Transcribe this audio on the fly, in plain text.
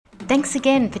Thanks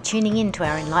again for tuning in to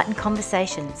our Enlightened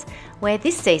Conversations, where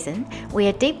this season we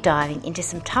are deep diving into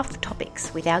some tough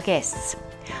topics with our guests.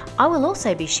 I will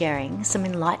also be sharing some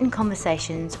enlightened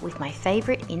conversations with my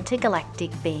favourite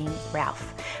intergalactic being,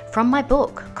 Ralph, from my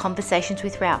book, Conversations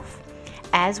with Ralph,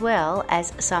 as well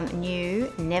as some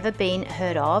new, never been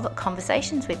heard of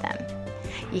conversations with them.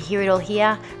 You hear it all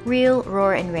here, real,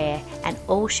 raw and rare, and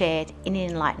all shared in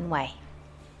an enlightened way.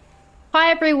 Hi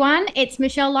everyone, it's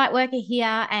Michelle Lightworker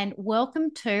here and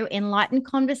welcome to Enlightened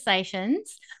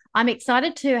Conversations. I'm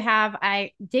excited to have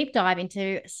a deep dive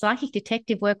into psychic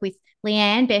detective work with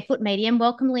Leanne, Barefoot medium.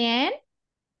 Welcome, Leanne.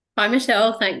 Hi,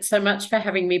 Michelle. Thanks so much for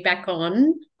having me back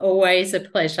on. Always a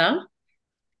pleasure.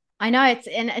 I know it's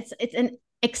an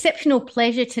exceptional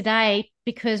pleasure today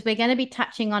because we're going to be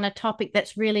touching on a topic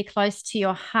that's really close to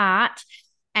your heart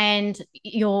and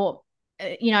your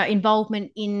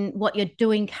involvement in what you're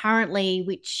doing currently,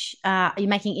 which you're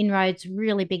making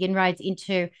really big inroads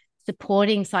into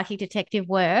supporting psychic detective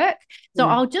work. So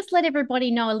I'll just let everybody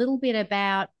know a little bit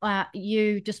about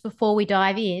you just before we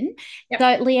dive in. Yep.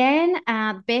 So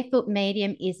Leanne, Barefoot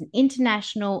medium, is an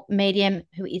international medium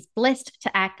who is blessed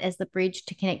to act as the bridge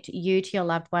to connect you to your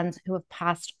loved ones who have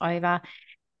passed over,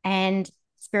 and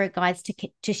spirit guides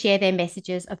to share their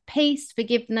messages of peace,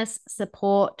 forgiveness,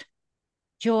 support,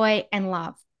 joy, and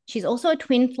love. She's also a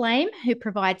twin flame who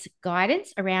provides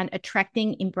guidance around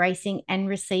attracting, embracing, and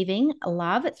receiving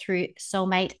love through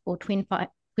soulmate or twin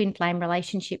flame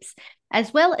relationships,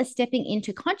 as well as stepping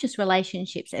into conscious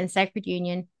relationships and sacred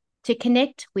union to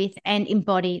connect with and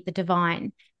embody the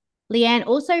divine. Leanne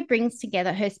also brings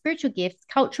together her spiritual gifts,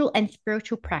 cultural and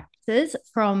spiritual practices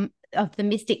of the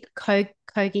mystic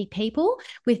Kogi people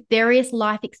with various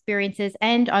life experiences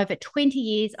and over 20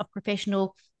 years of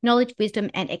professional knowledge, wisdom,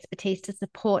 and expertise to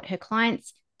support her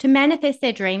clients to manifest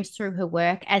their dreams through her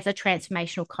work as a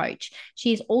transformational coach.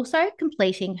 She is also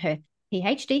completing her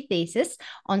PhD thesis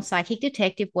on psychic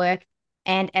detective work.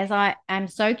 And as I am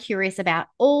so curious about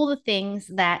all the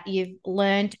things that you've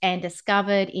learned and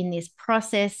discovered in this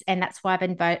process, and that's why I've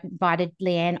invited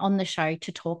Leanne on the show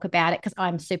to talk about it, because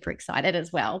I'm super excited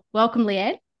as well. Welcome,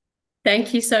 Leanne.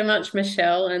 Thank you so much,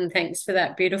 Michelle, and thanks for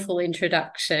that beautiful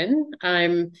introduction.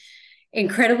 I'm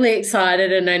incredibly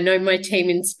excited, and I know my team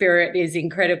in spirit is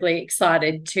incredibly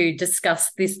excited to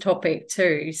discuss this topic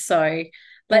too. So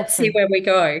let's see where we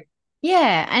go.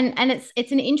 Yeah, and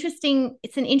it's an interesting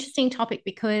topic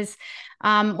because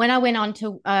when I went on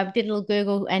to did a little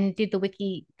Google and did the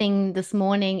wiki thing this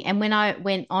morning, and when I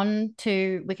went on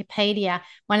to Wikipedia,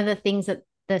 one of the things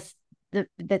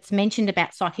that's mentioned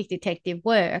about psychic detective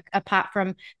work, apart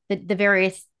from the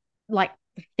various like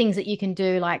things that you can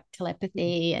do like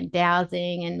telepathy and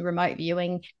dowsing and remote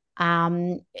viewing,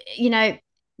 and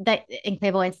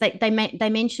clairvoyance, they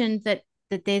mentioned that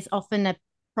there's often a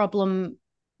problem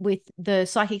with the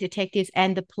psychic detectives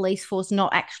and the police force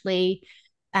not actually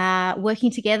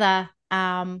working together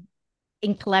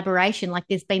in collaboration. Like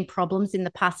there's been problems in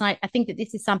the past. And I think that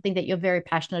this is something that you're very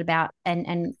passionate about and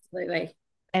Absolutely.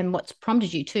 And what's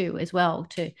prompted you too as well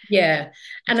to. Yeah.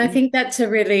 And I think that's a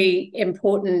really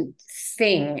important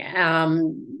thing.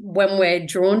 When we're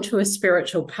drawn to a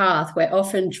spiritual path, we're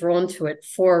often drawn to it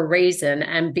for a reason.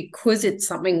 And because it's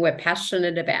something we're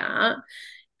passionate about,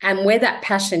 and where that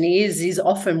passion is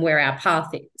often where our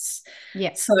path is.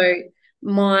 Yeah. So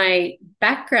my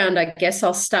background, I guess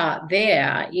I'll start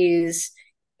there, is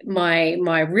my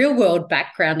real world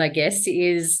background, I guess,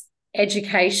 is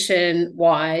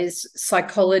education-wise,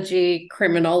 psychology,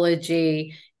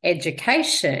 criminology,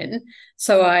 education.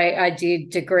 So I did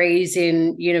degrees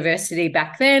in university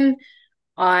back then.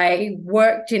 I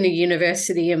worked in a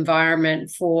university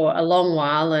environment for a long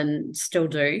while and still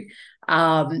do,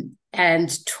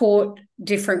 and taught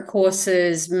different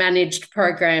courses, managed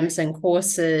programs and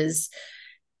courses,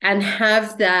 and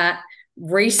have that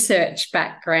research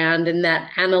background and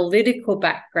that analytical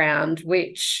background,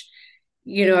 which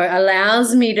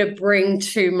allows me to bring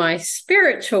to my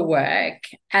spiritual work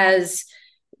as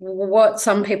what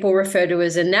some people refer to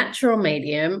as a natural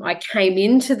medium. I came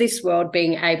into this world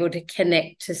being able to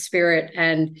connect to spirit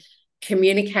and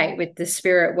communicate with the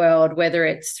spirit world, whether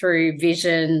it's through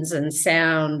visions and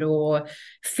sound or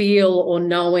feel or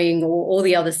knowing or all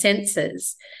the other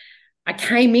senses. I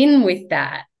came in with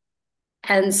that.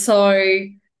 And so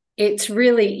it's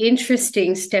really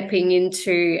interesting stepping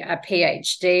into a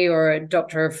PhD or a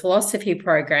Doctor of Philosophy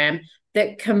program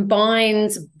that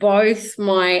combines both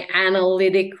my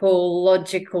analytical,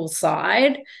 logical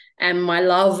side and my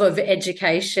love of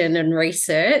education and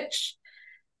research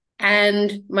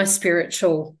and my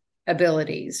spiritual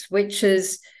abilities, which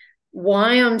is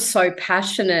why I'm so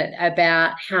passionate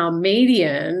about how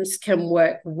mediums can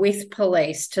work with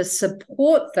police to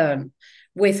support them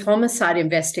with homicide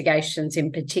investigations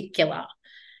in particular.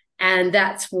 And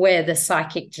that's where the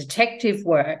psychic detective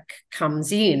work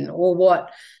comes in, or what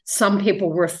some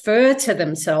people refer to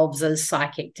themselves as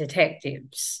psychic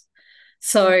detectives.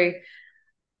 So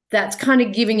that's kind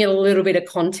of giving it a little bit of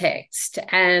context.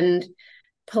 And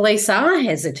police are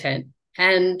hesitant.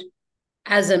 And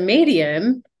as a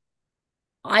medium,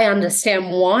 I understand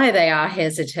why they are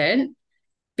hesitant,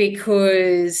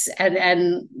 because,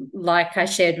 and like I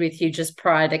shared with you just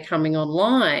prior to coming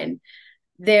online,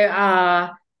 there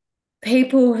are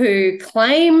people who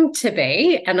claim to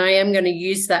be, and I am going to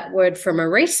use that word from a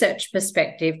research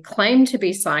perspective, claim to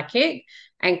be psychic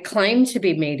and claim to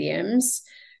be mediums,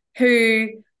 who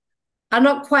are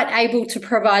not quite able to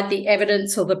provide the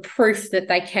evidence or the proof that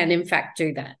they can in fact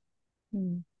do that.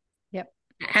 Yep.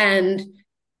 And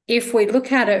if we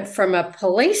look at it from a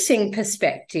policing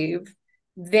perspective,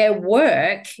 their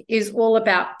work is all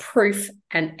about proof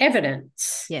and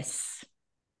evidence. Yes.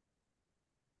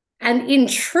 And in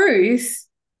truth,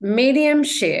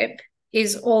 mediumship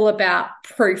is all about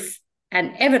proof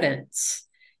and evidence.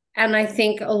 And I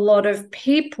think a lot of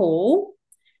people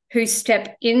who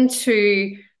step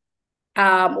into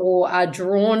or are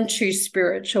drawn to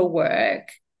spiritual work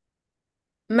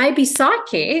may be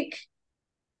psychic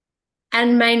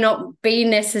and may not be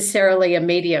necessarily a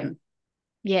medium.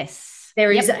 Yes.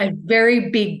 There is a very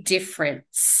big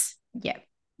difference. Yeah.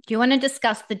 Do you want to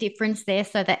discuss the difference there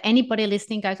so that anybody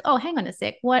listening goes, oh, hang on a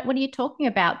sec, what are you talking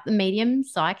about? The medium,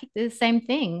 psychic, they're the same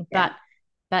thing. Yeah.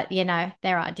 But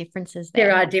there are differences there.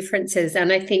 There are differences.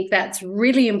 And I think that's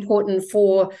really important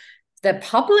for the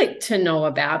public to know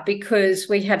about, because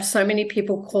we have so many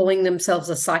people calling themselves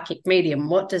a psychic medium.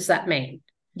 What does that mean?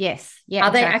 Yes. Yeah.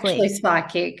 Are they actually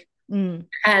psychic? And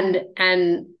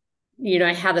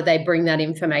how do they bring that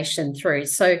information through?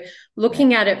 So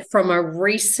looking at it from a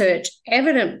research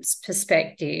evidence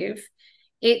perspective,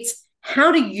 it's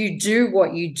how do you do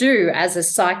what you do as a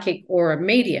psychic or a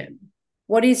medium?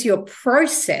 What is your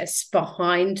process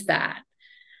behind that?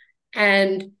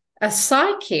 And a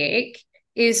psychic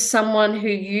is someone who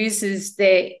uses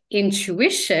their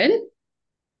intuition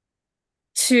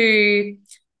to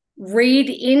read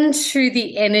into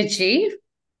the energy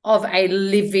of a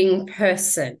living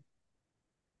person.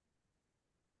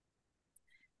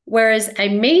 Whereas a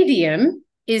medium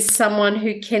is someone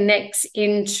who connects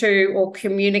into or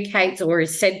communicates, or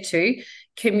is said to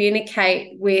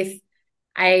communicate with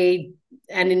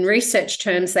and in research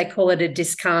terms, they call it a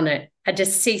discarnate, a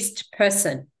deceased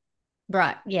person.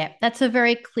 Right. Yeah. That's a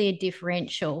very clear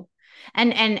differential.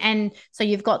 And so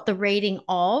you've got the reading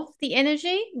of the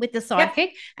energy with the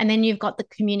psychic, and then you've got the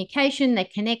communication, the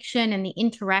connection, and the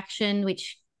interaction,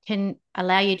 which can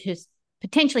allow you to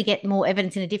potentially get more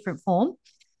evidence in a different form.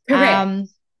 Correct.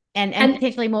 And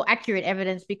potentially more accurate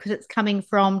evidence, because it's coming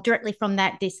directly from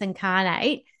that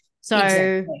disincarnate. So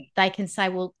exactly. They can say,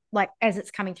 well, like as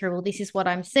it's coming through, well, this is what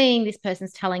I'm seeing, this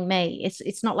person's telling me.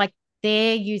 It's not like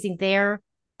they're using their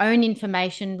own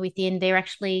information within. They're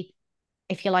actually,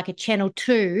 if you like, a channel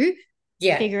two,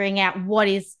 figuring out what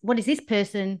is this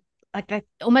person, like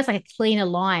almost like a cleaner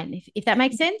line, if that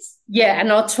makes sense. Yeah,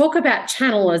 and I'll talk about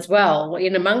channel as well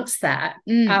in amongst that.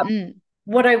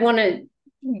 What I want to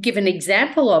give an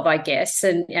example of, I guess,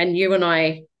 and you and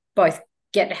I both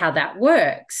get how that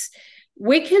works.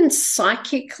 We can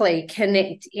psychically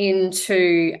connect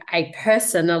into a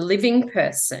person, a living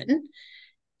person,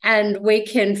 and we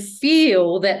can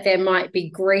feel that there might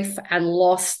be grief and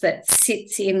loss that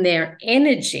sits in their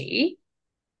energy.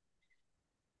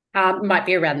 It might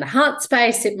be around the heart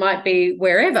space, it might be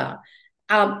wherever.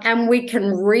 And we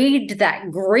can read that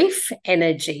grief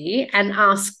energy and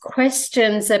ask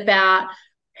questions about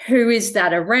who is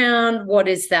that around, what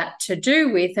is that to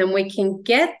do with, and we can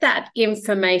get that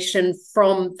information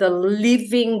from the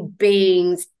living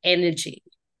being's energy.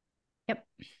 Yep.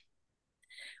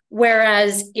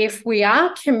 Whereas if we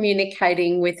are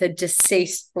communicating with a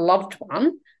deceased loved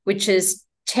one, which is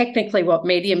technically what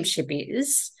mediumship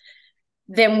is,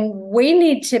 then we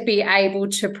need to be able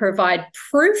to provide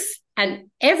proof and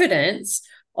evidence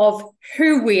of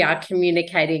who we are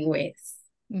communicating with.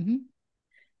 Mm-hmm.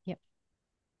 Yep.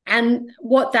 And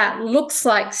what that looks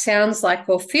like, sounds like,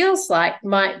 or feels like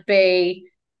might be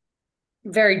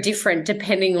very different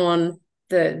depending on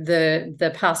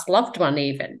the past loved one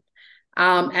even.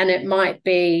 And it might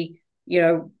be,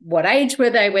 what age were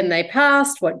they when they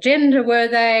passed? What gender were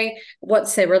they?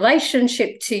 What's their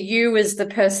relationship to you as the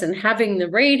person having the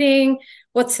reading?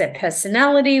 What's their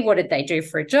personality? What did they do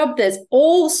for a job? There's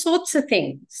all sorts of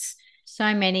things.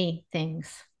 So many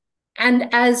things. And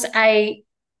as a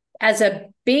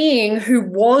being who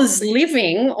was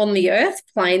living on the earth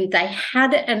plane, they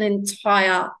had an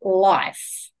entire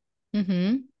life.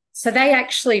 Mm-hmm. So they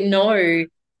actually know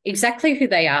exactly who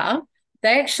they are.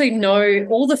 They actually know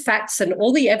all the facts and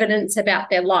all the evidence about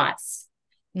their life.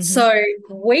 Mm-hmm. So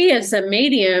we as a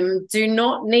medium do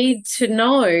not need to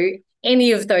know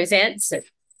any of those answers.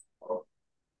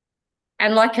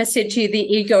 And like I said to you, the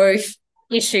ego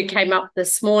issue came up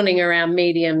this morning around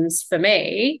mediums for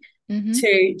me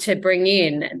Mm-hmm. to bring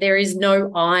in. There is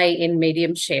no I in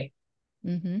mediumship.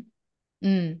 Mm-hmm.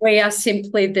 Mm. We are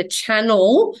simply the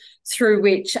channel through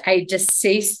which a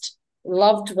deceased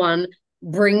loved one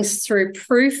brings through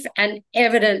proof and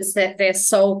evidence that their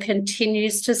soul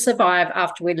continues to survive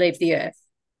after we leave the earth.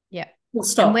 Yeah. We'll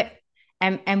stop.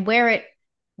 And where it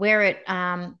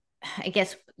I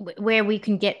guess where we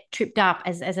can get tripped up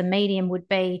as a medium would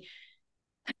be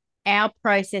our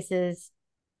processes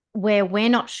where we're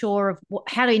not sure of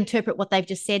how to interpret what they've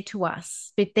just said to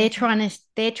us, but they're trying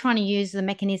to use the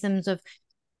mechanisms of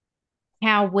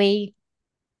how we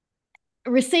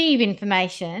receive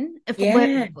information. If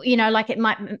Yeah. you know, like it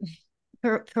might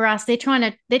for us, they're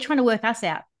trying to work us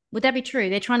out. Would that be true?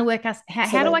 They're trying to work us.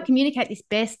 How do I communicate this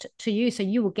best to you so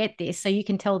you will get this, so you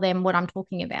can tell them what I'm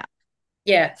talking about?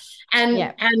 Yeah.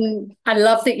 Yeah. And I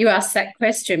love that you asked that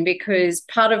question, because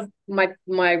part of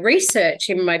my research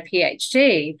in my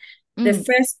PhD, the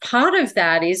first part of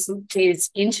that is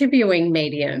interviewing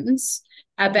mediums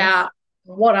about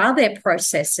what are their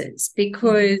processes,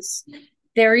 because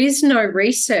there is no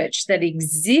research that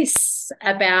exists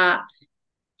about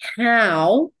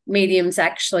how mediums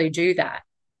actually do that.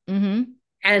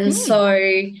 And so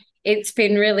it's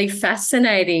been really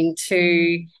fascinating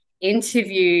to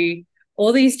interview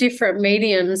all these different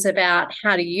mediums about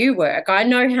how do you work. I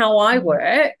know how I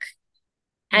work,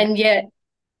 and yet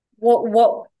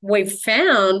what we've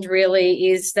found really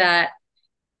is that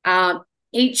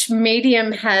each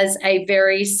medium has a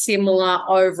very similar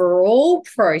overall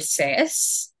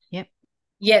process,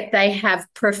 yet they have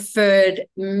preferred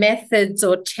methods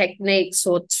or techniques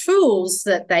or tools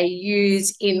that they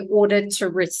use in order to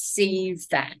receive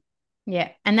that. Yeah.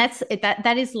 And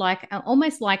that is like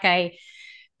almost like a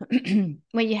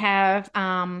where you have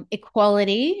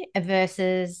equality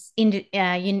versus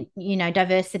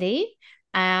diversity,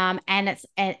 and it's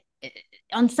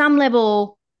on some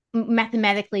level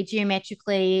mathematically,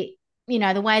 geometrically,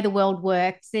 the way the world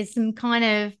works, there's some kind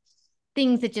of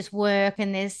things that just work,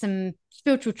 and there's some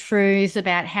spiritual truths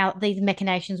about how these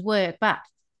machinations work. But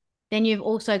then you've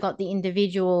also got the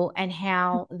individual and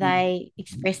how they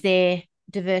express their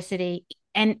diversity,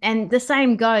 and the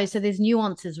same goes. So there's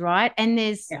nuances, right? And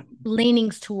there's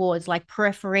leanings towards like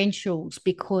preferentials,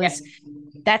 because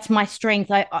that's my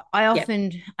strength. I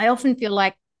often feel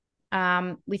like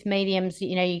with mediums,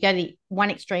 you go the one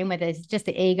extreme where there's just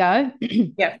the ego,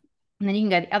 and then you can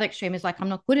go the other extreme is like, I'm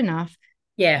not good enough.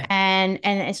 And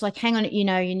it's like, hang on,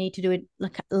 you need to do it,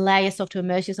 like allow yourself to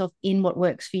immerse yourself in what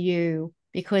works for you,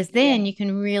 because then you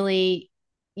can really,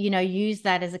 use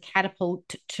that as a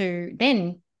catapult to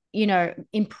then,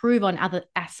 improve on other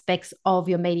aspects of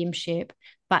your mediumship.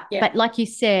 But like you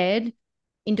said,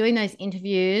 in doing those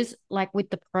interviews, like with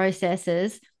the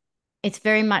processes, it's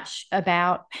very much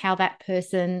about how that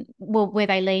person, where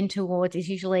they lean towards is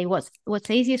usually what's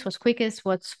easiest, what's quickest,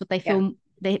 what they feel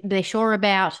they're sure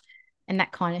about, and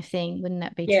that kind of thing. Wouldn't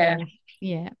that be true?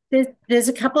 Yeah. There's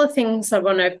a couple of things I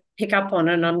want to pick up on,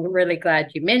 and I'm really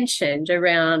glad you mentioned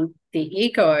around the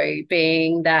ego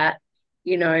being that,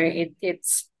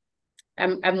 it's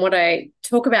and what I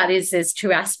talk about is there's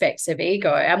two aspects of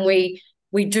ego, and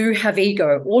we do have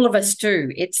ego. All of us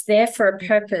do. It's there for a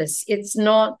purpose. It's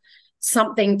not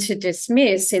something to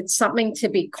dismiss. It's something to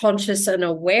be conscious and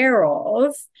aware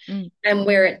of, and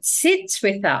where it sits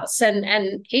with us.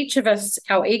 And each of us,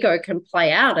 our ego can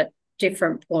play out at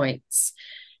different points.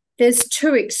 There's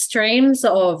two extremes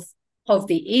of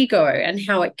the ego and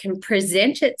how it can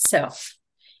present itself.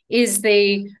 Is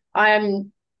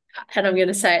and I'm going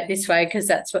to say it this way because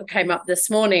that's what came up this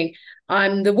morning,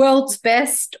 I'm the world's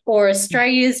best, or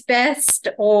Australia's best,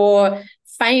 or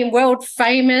world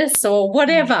famous, or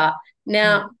whatever.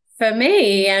 Now, for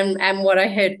me, and what I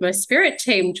heard my spirit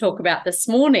team talk about this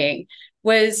morning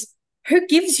was, who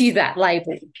gives you that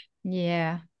label?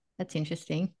 Yeah, that's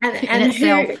interesting. And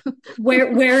itself.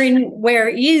 where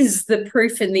is the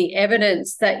proof and the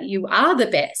evidence that you are the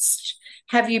best?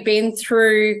 Have you been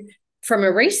through, from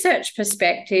a research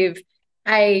perspective,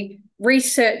 a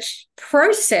research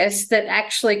process that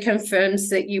actually confirms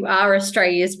that you are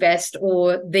Australia's best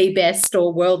or the best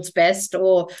or world's best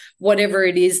or whatever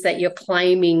it is that you're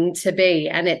claiming to be.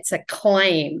 And it's a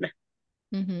claim,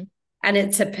 Mm-hmm. and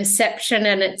it's a perception,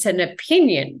 and it's an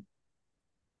opinion.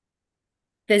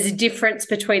 There's a difference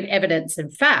between evidence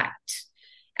and fact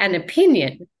and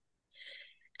opinion.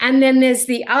 And then there's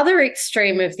the other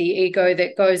extreme of the ego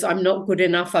that goes, I'm not good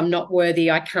enough, I'm not worthy,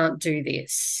 I can't do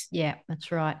this. Yeah,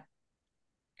 that's right.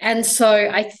 And so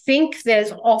I think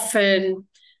there's often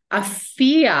a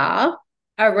fear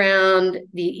around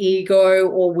the ego,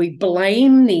 or we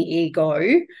blame the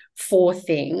ego for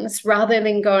things rather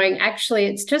than going, actually,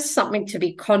 it's just something to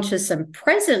be conscious and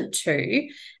present to,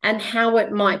 and how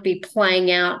it might be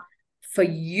playing out for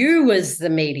you as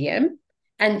the medium,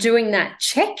 and doing that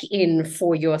check-in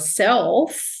for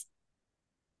yourself.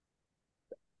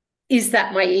 Is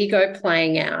that my ego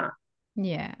playing out?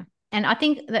 Yeah. And I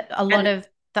think that a lot of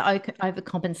the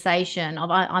overcompensation of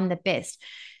I'm the best,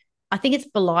 I think it's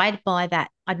belied by that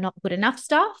I'm not good enough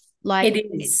stuff. Like It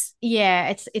is.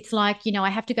 it's like, I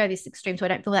have to go this extreme so I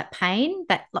don't feel that pain,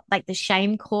 that like the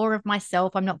shame core of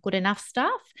myself, I'm not good enough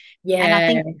stuff. And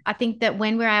Yeah. I think that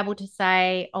when we're able to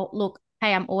say, oh, look,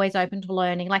 hey, I'm always open to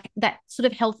learning, like that sort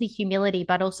of healthy humility,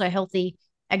 but also healthy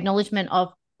acknowledgement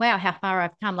of, wow, how far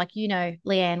I've come. Like,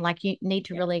 Leanne, like you need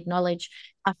to really acknowledge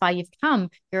how far you've come.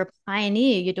 You're a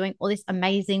pioneer. You're doing all this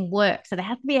amazing work. So there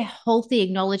has to be a healthy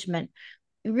acknowledgement,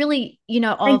 really,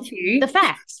 of Thank the you.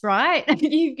 facts, right?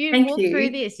 You've Thank walked through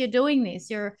you. this. You're doing this.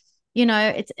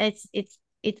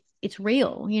 It's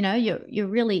real. You're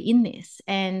really in this,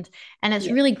 and it's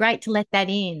Yeah. really great to let that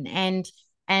in, and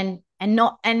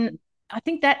not and I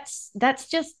think that's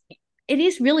just it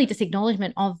is really just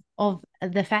acknowledgement of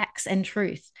the facts and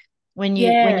truth when you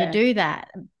Yeah. do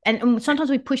that. And sometimes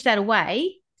we push that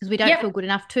away because we don't feel Yep. good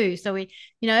enough too. So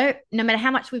no matter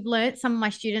how much we've learned, some of my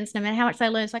students, no matter how much they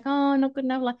learn, it's like, oh, not good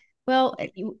enough. Like, well,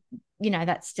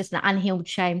 that's just an unhealed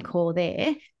shame core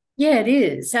there. Yeah, it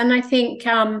is. And I think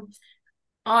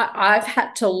I've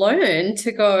had to learn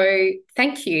to go,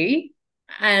 thank you,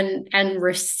 and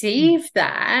receive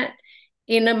that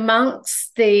in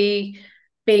amongst the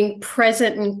being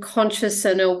present and conscious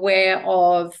and aware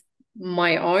of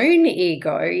my own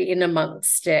ego in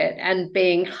amongst it, and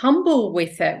being humble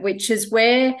with it, which is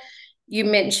where you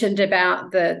mentioned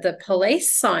about the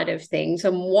police side of things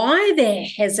and why they're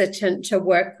hesitant to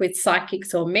work with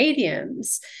psychics or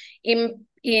mediums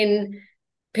in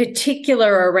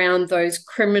particular around those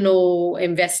criminal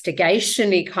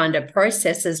investigation-y kind of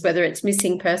processes, whether it's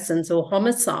missing persons or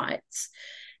homicides.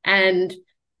 And,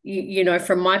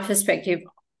 from my perspective,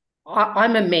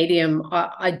 I'm a medium.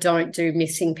 I don't do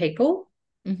missing people.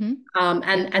 Mm-hmm.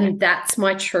 And that's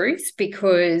my truth,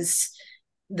 because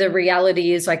the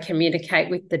reality is I communicate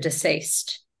with the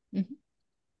deceased. Mm-hmm.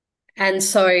 And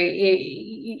so,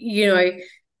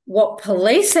 what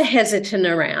police are hesitant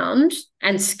around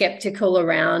and skeptical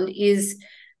around is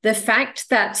the fact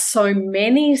that so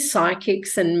many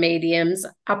psychics and mediums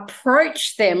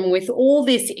approach them with all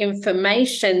this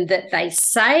information that they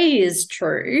say is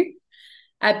true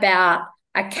about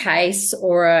a case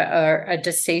or a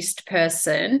deceased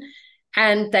person,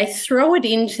 and they throw it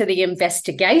into the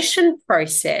investigation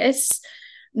process,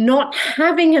 not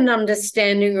having an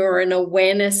understanding or an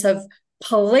awareness of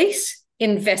police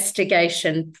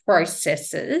investigation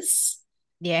processes.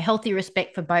 Yeah, healthy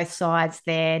respect for both sides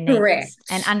there Correct.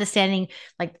 and understanding,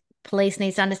 like police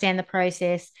needs to understand the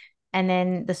process, and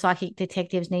then the psychic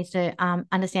detectives needs to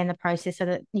understand the process so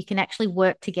that you can actually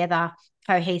work together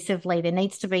cohesively. There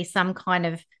needs to be some kind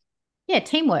of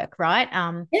teamwork, right?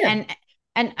 Yeah.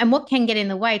 And what can get in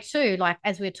the way too, like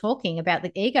as we're talking about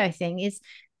the ego thing, is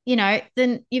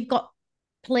then you've got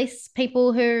police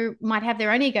people who might have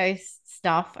their own ego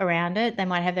stuff around it. They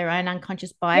might have their own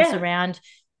unconscious bias around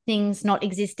things not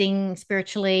existing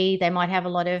spiritually. They might have a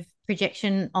lot of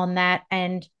projection on that,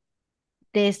 and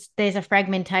there's a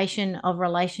fragmentation of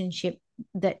relationship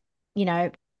that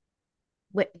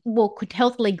could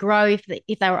healthily grow if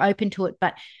they were open to it,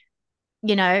 but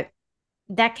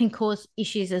that can cause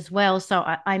issues as well. So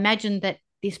I imagine that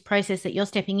this process that you're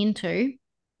stepping into,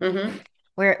 Mm-hmm.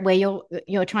 where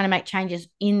you're trying to make changes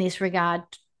in this regard,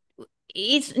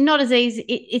 it's not as easy.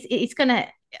 It's going to,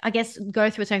 I guess, go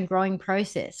through its own growing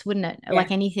process, wouldn't it? Yeah.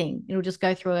 Like anything, it'll just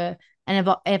go through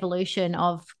an evolution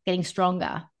of getting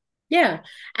stronger. Yeah.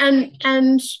 And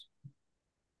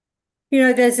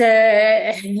there's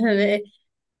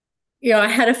I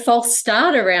had a false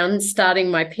start around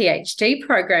starting my PhD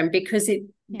program because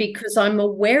I'm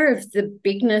aware of the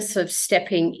bigness of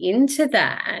stepping into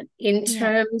that in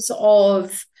terms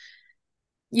of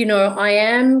I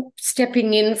am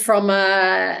stepping in from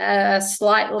a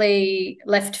slightly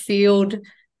left field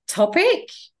topic,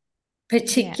 Yeah.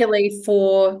 particularly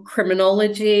for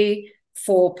criminology,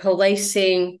 for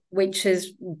policing, which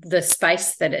is the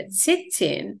space that it sits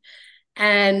in,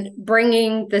 and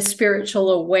bringing the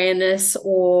spiritual awareness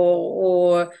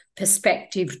or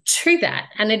perspective to that.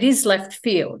 And it is left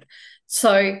field.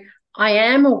 So I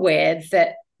am aware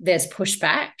that there's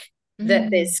pushback, that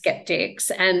Mm. there's skeptics,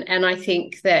 and I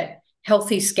think that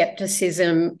healthy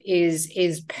skepticism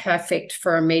is perfect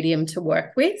for a medium to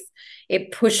work with.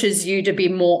 It pushes you to be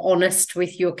more honest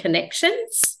with your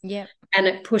connections, Yeah. and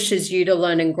it pushes you to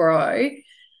learn and grow.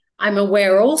 I'm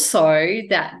aware also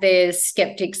that there's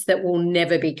skeptics that will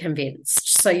never be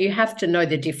convinced. So you have to know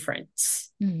the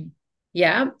difference. Mm.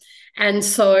 Yeah. And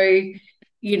so,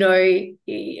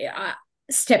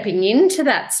 stepping into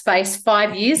that space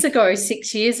 5 years ago,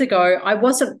 6 years ago, I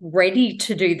wasn't ready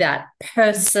to do that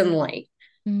personally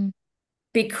Mm.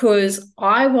 because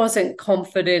I wasn't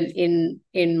confident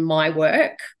in my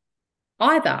work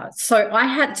either. So I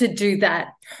had to do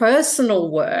that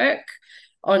personal work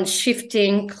on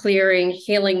shifting, clearing,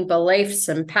 healing beliefs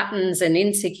and patterns and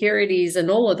insecurities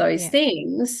and all of those Yeah.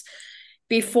 things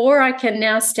before I can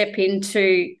now step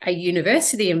into a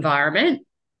university environment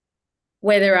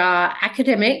where there are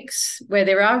academics, where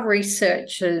there are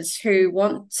researchers who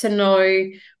want to know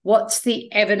what's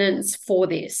the evidence for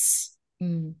this.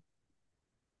 Mm.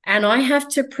 And I have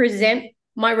to present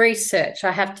my research.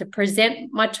 I have to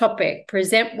present my topic,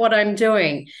 present what I'm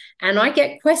doing. And I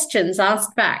get questions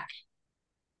asked back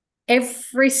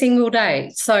every single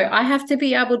day. So I have to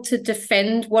be able to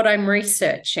defend what I'm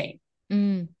researching.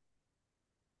 Mm.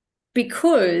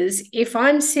 Because if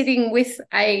I'm sitting with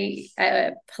a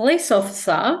police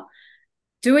officer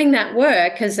doing that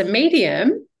work as a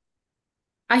medium,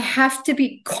 I have to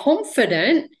be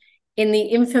confident in the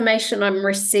information I'm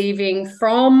receiving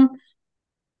from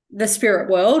the spirit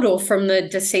world or from the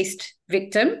deceased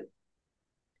victim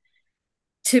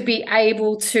to be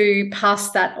able to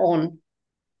pass that on,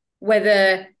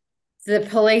 whether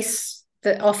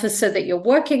the officer that you're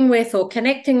working with or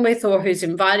connecting with or who's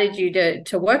invited you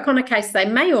to work on a case, they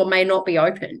may or may not be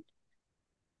open.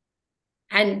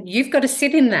 And you've got to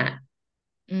sit in that.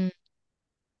 Mm.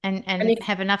 And And if,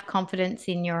 have enough confidence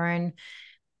in your own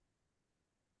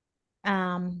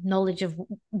knowledge of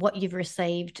what you've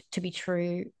received to be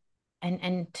true,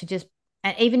 and to just,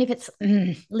 and even if it's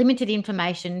limited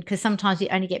information, because sometimes you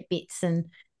only get bits,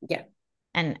 yeah,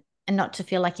 and and not to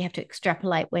feel like you have to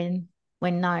extrapolate when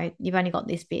no, you've only got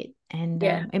this bit, and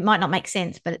yeah, it might not make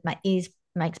sense, but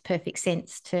makes perfect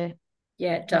sense to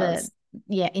yeah, it the, does.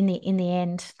 yeah, in the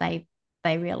end they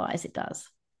realize it does.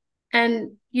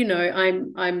 And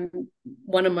I'm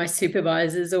one of my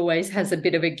supervisors always has a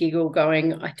bit of a giggle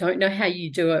going, I don't know how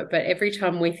you do it, but every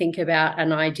time we think about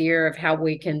an idea of how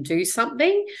we can do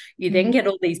something, you then Mm. get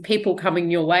all these people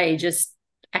coming your way just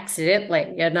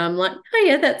accidentally. And I'm like, oh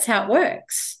yeah, that's how it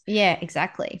works. Yeah,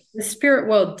 exactly. The spirit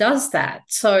world does that.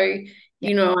 So,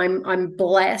 Yeah. I'm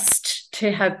blessed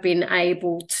to have been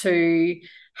able to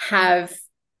have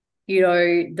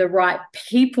the right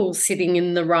people sitting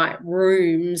in the right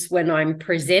rooms when I'm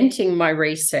presenting my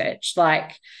research.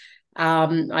 Like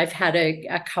I've had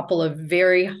a couple of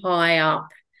very high up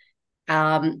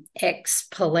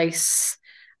ex-police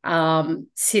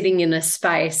sitting in a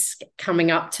space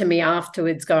coming up to me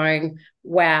afterwards going,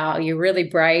 wow, you're really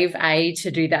brave, A,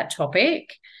 to do that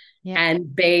topic. Yeah.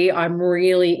 And B, I'm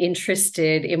really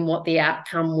interested in what the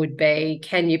outcome would be.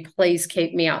 Can you please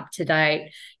keep me up to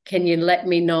date? Can you let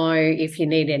me know if you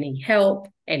need any help,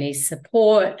 any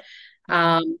support?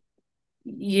 Mm. Um,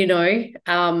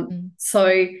 Mm.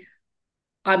 so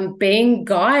I'm being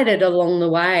guided along the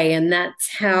way. And that's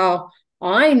how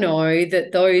I know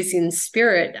that those in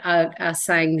spirit are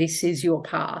saying, this is your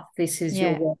path, this is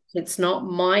your Yeah. work. It's not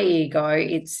my ego,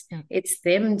 Yeah. it's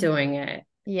them doing it.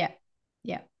 Yeah.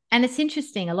 Yeah. And it's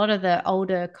interesting. A lot of the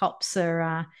older cops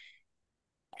are,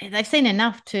 they've seen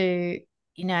enough to,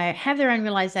 have their own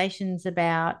realizations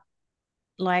about,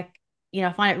 like,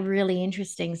 I find it really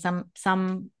interesting.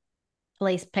 Some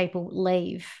police people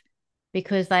leave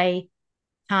because they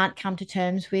can't come to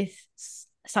terms with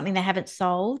something they haven't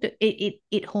solved.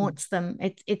 It haunts them.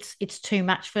 It's too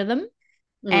much for them,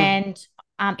 Mm,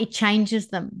 and it changes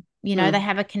them. They mm,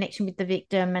 have a connection with the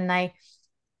victim, and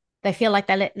they feel like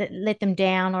they let them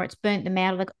down, or it's burnt them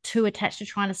out, or they got too attached to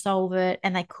trying to solve it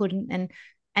and they couldn't.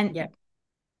 And yeah.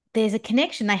 there's a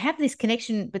connection. They have this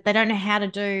connection, but they don't know how to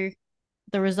do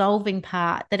the resolving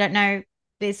part. They don't know.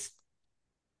 There's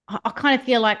I kind of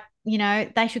feel like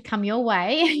they should come your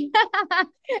way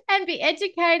and be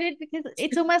educated, because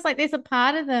it's almost like there's a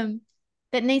part of them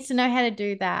that needs to know how to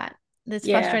do that. That's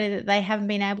Yeah. frustrated that they haven't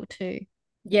been able to.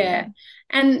 Yeah. Yeah.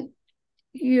 And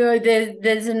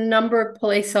there's a number of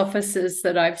police officers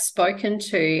that I've spoken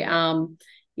to,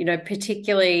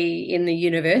 particularly in the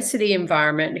university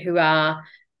environment, who are,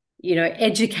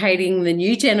 educating the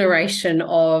new generation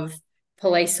of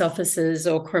police officers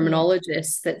or Yeah.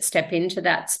 criminologists that step into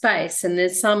that space. And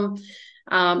there's some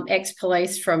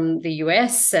ex-police from the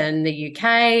US and the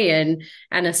UK and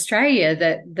Australia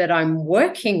that I'm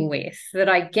working with, that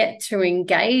I get to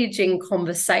engage in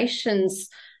conversations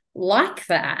like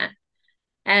that.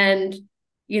 And,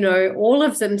 all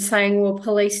of them saying, well,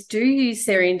 police do use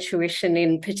their intuition,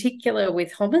 in particular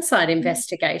with homicide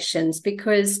investigations,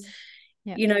 because,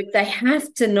 Yeah. they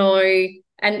have to know,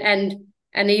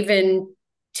 and even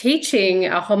teaching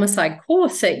a homicide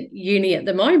course at uni at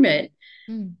the moment,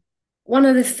 one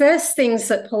of the first things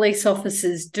that police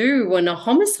officers do in a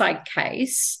homicide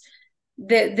case,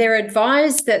 they're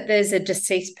advised that there's a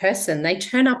deceased person. They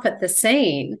turn up at the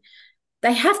scene.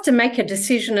 They have to make a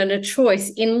decision and a choice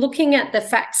in looking at the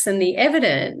facts and the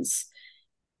evidence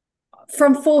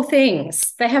from four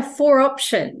things. They have four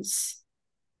options.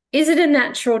 Is it a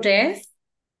natural death?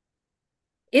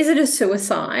 Is it a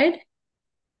suicide?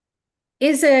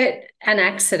 Is it an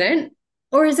accident?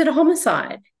 Or is it a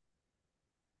homicide?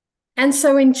 And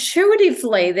so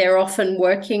intuitively, they're often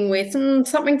working with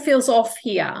something feels off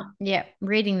here. Yeah.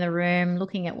 Reading the room,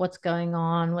 looking at what's going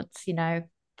on,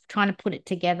 trying to put it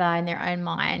together in their own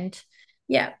mind.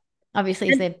 Yeah. Obviously,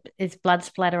 if there's blood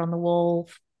splatter on the wall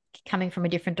coming from a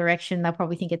different direction, they'll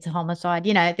probably think it's a homicide.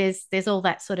 There's all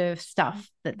that sort of stuff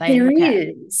that they there look at.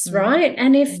 is, right?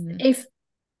 And if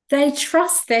they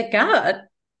trust their gut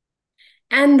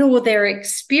and or their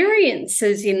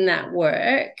experiences in that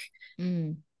work,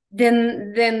 then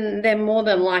they're more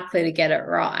than likely to get it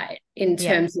right in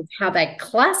terms of how they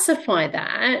classify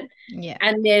that. Yeah.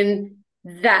 And then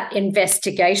that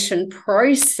investigation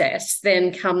process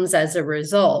then comes as a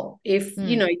result. If,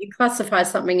 you classify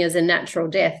something as a natural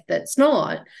death that's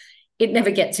not, it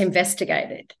never gets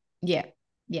investigated. Yeah.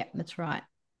 Yeah, that's right.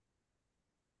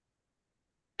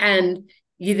 And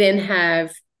you then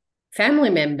have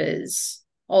family members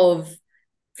of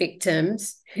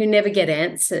victims who never get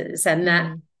answers. And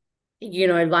that,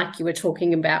 like you were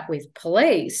talking about with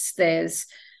police,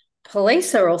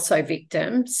 police are also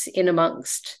victims in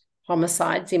amongst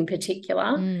homicides in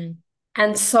particular.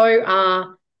 And so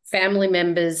are family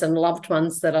members and loved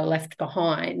ones that are left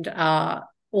behind are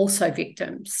also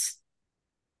victims.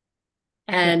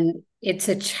 And it's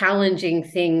a challenging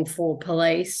thing for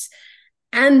police.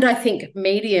 And I think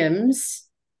mediums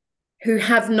who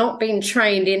have not been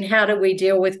trained in how do we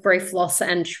deal with grief, loss,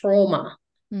 and trauma,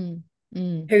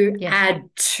 who add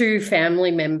to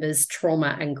family members'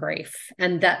 trauma and grief.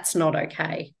 And that's not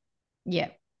okay. Yeah,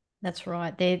 that's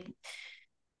right. There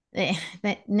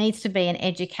needs to be an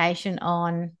education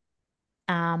on,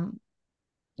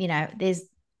 there's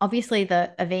obviously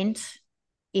the event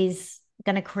is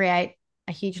going to create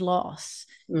a huge loss,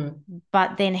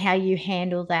 but then how you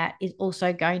handle that is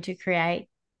also going to create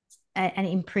an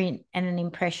imprint and an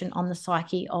impression on the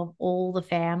psyche of all the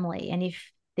family. And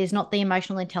if there's not the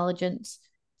emotional intelligence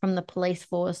from the police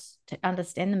force to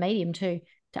understand, the medium too,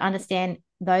 to understand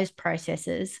those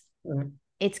processes,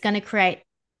 it's going to create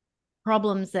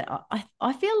problems that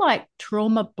I feel like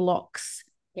trauma blocks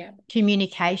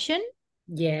communication.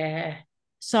 Yeah.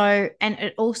 So, and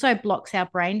it also blocks our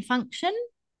brain function.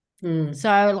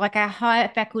 So like our higher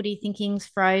faculty thinking's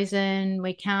frozen.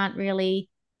 We can't really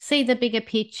see the bigger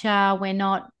picture. We're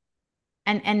not,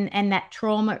 and that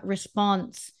trauma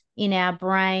response in our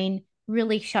brain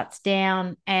really shuts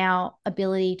down our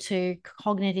ability to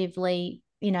cognitively,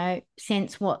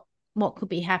 sense what could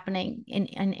be happening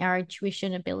in our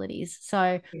intuition abilities.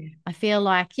 So I feel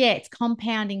like, it's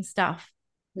compounding stuff.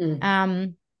 Do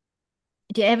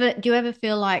you ever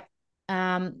feel like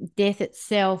death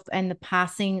itself and the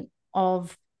passing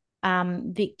of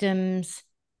victims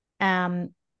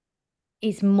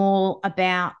is more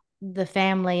about the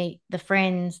family, the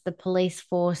friends, the police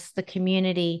force, the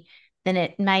community, than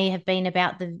it may have been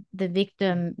about the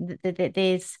victim?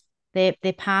 That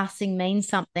their passing means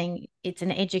something. It's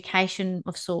an education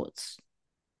of sorts.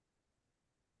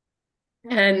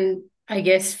 And I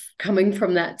guess coming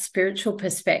from that spiritual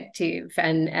perspective,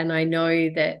 and I know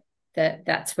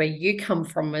that's where you come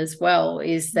from as well,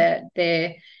 is that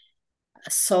their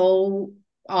soul,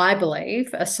 I believe,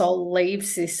 a soul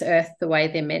leaves this earth the way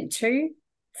they're meant to,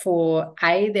 for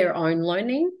A, their own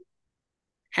learning,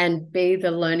 and B,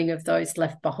 the learning of those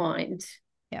left behind.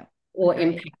 Yeah. or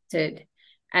Agreed. impacted.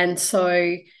 And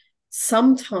so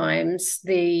sometimes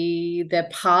the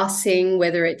passing,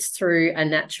 whether it's through a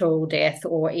natural death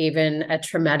or even a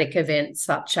traumatic event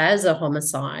such as a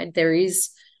homicide, there is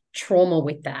trauma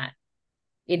with that.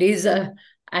 It is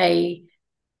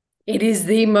it is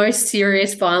the most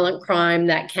serious violent crime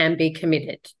that can be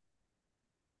committed.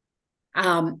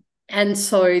 And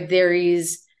so there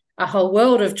is a whole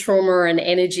world of trauma and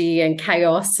energy and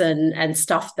chaos and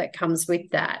stuff that comes with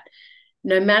that.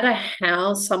 No matter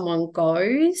how someone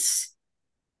goes,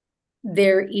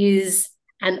 there is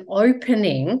an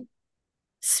opening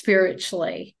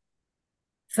spiritually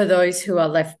for those who are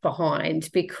left behind,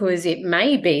 because it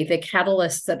may be the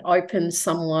catalyst that opens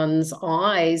someone's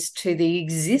eyes to the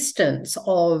existence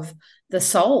of the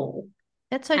soul.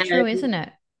 That's so true, isn't it?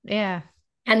 Yeah.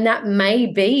 And that may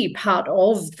be part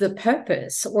of the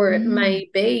purpose, or it may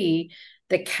be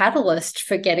the catalyst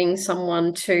for getting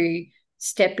someone to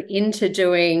step into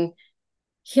doing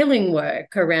healing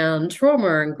work around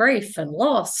trauma and grief and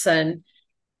loss. And,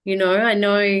 I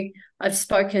know I've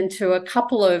spoken to a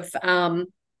couple of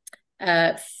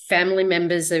family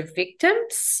members of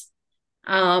victims,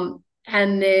 and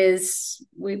there's,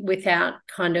 without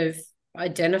kind of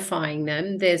identifying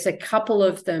them, there's a couple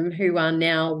of them who are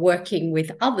now working with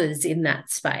others in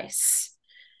that space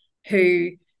who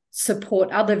support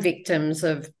other victims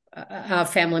of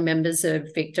family members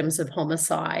of victims of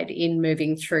homicide in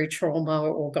moving through trauma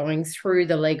or going through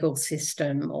the legal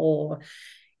system, or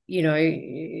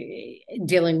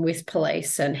dealing with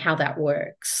police and how that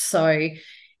works. So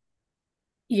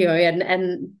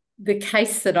and the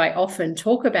case that I often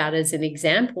talk about as an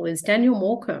example is Daniel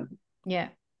Morcombe. Yeah.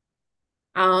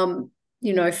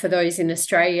 For those in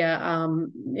Australia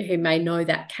who may know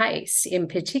that case in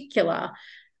particular,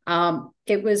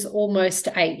 it was almost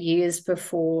 8 years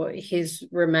before his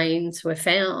remains were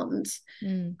found.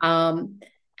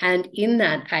 And in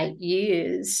that 8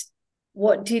 years,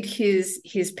 what did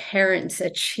his parents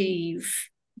achieve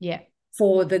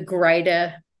for the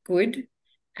greater good?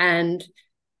 And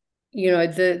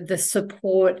the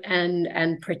support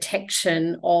and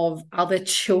protection of other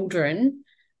children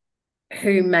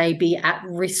who may be at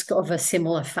risk of a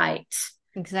similar fate.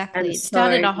 Exactly. And it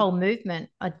started a whole movement.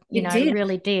 It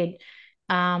really did.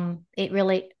 It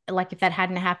really, like, if that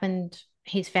hadn't happened,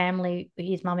 his family,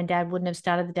 his mum and dad wouldn't have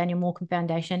started the Daniel Morcombe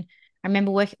Foundation. I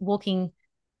remember working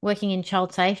in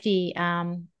child safety,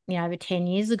 over 10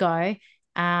 years ago,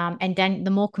 and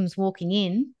the Morcombes walking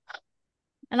in.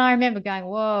 And I remember going,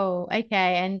 whoa,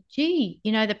 okay. And gee,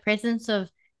 the presence of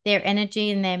their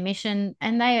energy and their mission,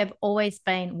 and they have always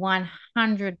been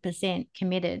 100%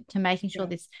 committed to making sure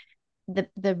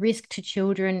the risk to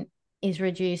children is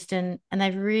reduced, and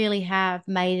they really have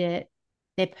made it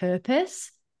their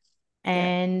purpose.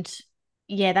 And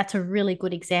that's a really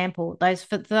good example.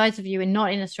 For those of you who are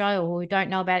not in Australia or who don't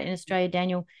know about it in Australia,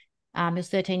 Daniel, he was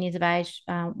 13 years of age,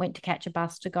 went to catch a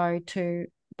bus to go to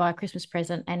buy a Christmas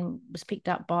present, and was picked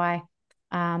up by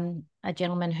a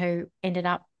gentleman who ended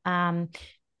up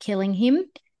killing him.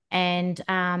 And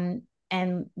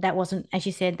that wasn't, as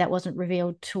you said, that wasn't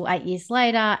revealed till 8 years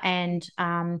later. And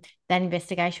that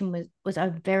investigation was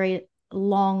a very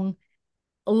long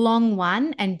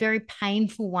one, and very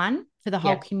painful one for the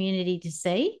whole community to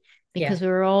see, because we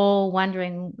were all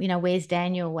wondering, where's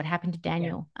Daniel? What happened to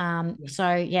Daniel?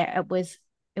 So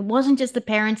it wasn't just the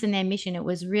parents and their mission. It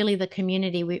was really the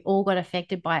community. We all got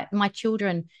affected by it. My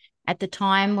children at the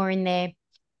time were in their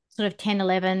sort of 10,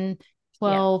 11,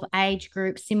 12 age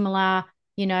group, similar.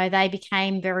 They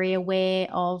became very aware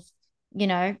of,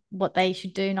 what they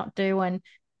should do, not do, and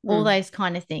all those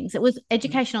kind of things. It was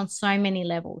education on so many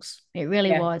levels. It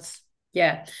really was.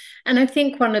 Yeah. And I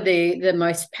think one of the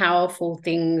most powerful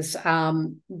things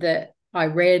that I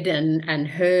read and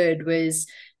heard was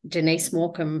Denise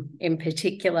Morcombe in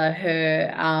particular,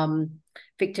 her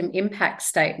victim impact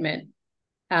statement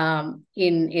in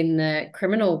the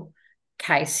criminal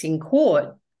case in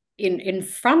court in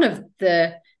front of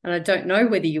and I don't know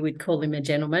whether you would call him a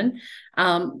gentleman,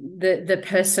 the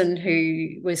person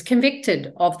who was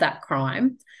convicted of that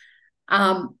crime.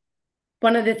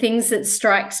 One of the things that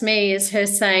strikes me is her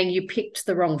saying, you picked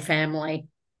the wrong family.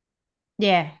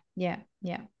 Yeah.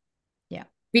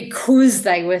 Because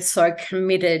they were so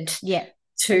committed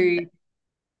to,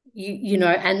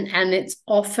 and it's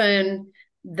often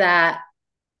that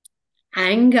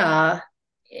anger,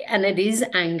 and it is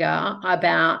anger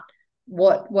about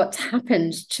what's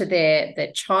happened to their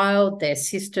child, their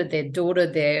sister, their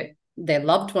daughter, their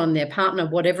loved one, their partner,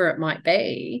 whatever it might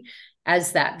be.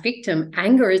 As that victim,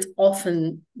 anger is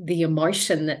often the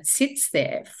emotion that sits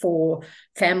there for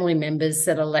family members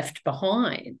that are left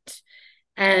behind.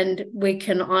 And we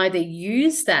can either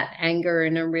use that anger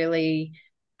in a really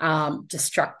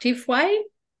destructive way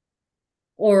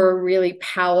or a really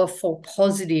powerful,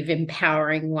 positive,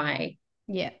 empowering way.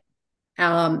 Yeah.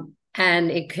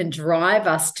 And it can drive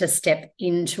us to step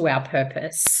into our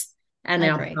purpose and I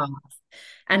our agree. path.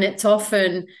 And it's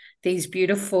often these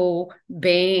beautiful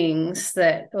beings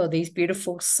that, or these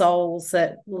beautiful souls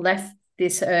that left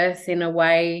this earth in a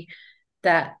way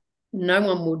that no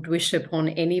one would wish upon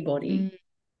anybody,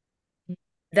 Mm.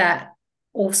 that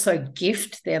also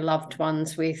gift their loved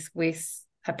ones with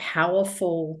a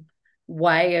powerful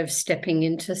way of stepping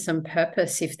into some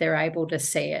purpose if they're able to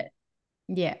see it.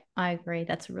 Yeah, I agree.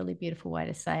 That's a really beautiful way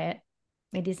to say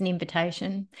it. It is an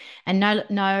invitation, and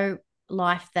no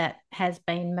life that has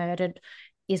been murdered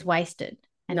is wasted.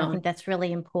 And I No. think that's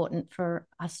really important for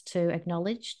us to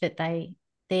acknowledge that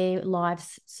their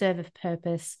lives serve a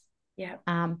purpose Yeah.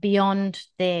 beyond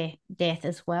their death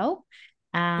as well.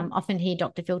 Often hear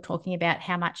Dr. Phil talking about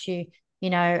how much we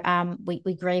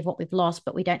grieve what we've lost,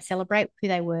 but we don't celebrate who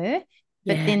they were.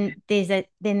 But Yeah. then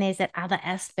there's that other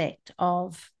aspect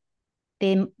of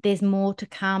there's more to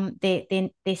come. They're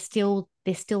still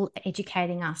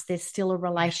educating us. There's still a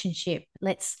relationship.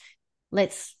 Let's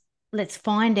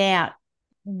find out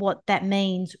what that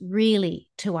means really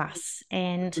to us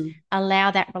and Mm.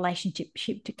 allow that relationship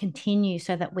to continue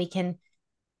so that we can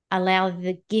allow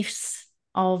the gifts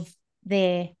of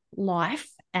their life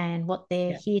and what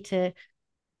they're Yeah. here to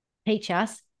teach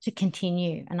us to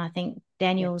continue. And I think Yeah.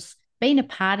 Daniel's been a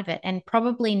part of it and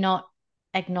probably not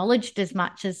acknowledged as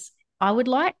much as I would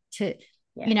like to.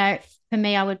 Yeah. You know, for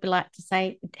me, I would like to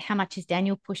say, how much is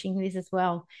Daniel pushing this as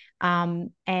well?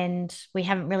 And we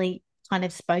haven't really kind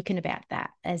of spoken about that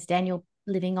as Daniel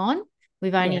living on.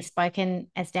 We've only Yeah. spoken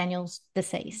as Daniel's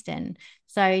deceased. And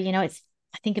so,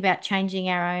 I think about changing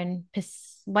our own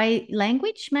way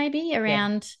language maybe Yeah.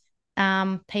 around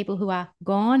people who are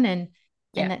gone and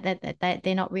Yeah. that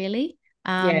they're not really.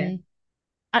 Yeah.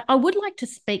 I would like to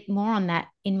speak more on that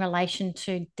in relation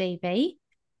to DV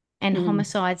and Mm.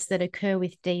 homicides that occur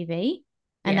with DV.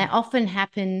 And they Yeah. often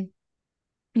happen,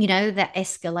 that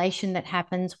escalation that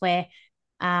happens where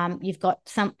you've got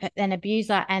an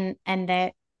abuser and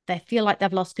they feel like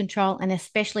they've lost control, and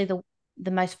especially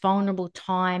the most vulnerable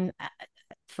time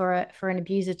for an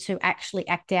abuser to actually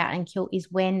act out and kill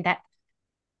is when that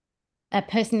a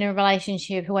person in a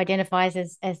relationship who identifies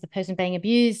as the person being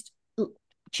abused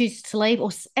chooses to leave or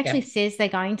Yeah. actually says they're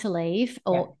going to leave,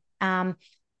 Yeah. or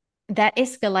that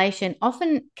escalation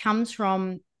often comes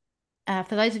from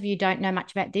for those of you who don't know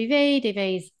much about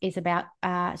DV is about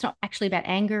it's not actually about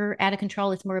anger out of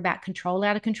control, it's more about control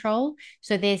out of control.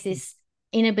 So there's this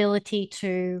inability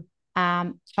to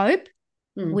cope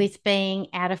Mm. with being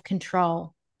out of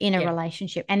control in a Yeah.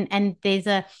 relationship, and there's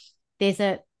a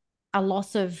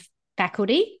loss of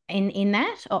faculty in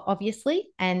that, obviously,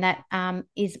 and that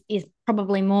is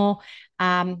probably more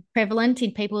prevalent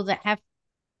in people that have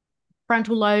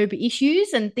frontal lobe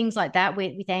issues and things like that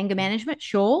with anger management,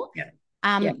 sure. Yeah.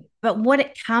 Yeah. But what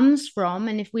it comes from,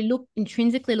 and if we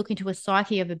intrinsically look into a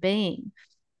psyche of a being,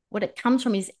 what it comes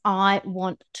from is I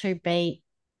want to be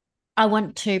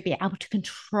able to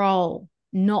control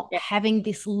not Yeah. having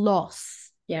this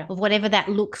loss Yeah. of whatever that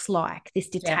looks like, this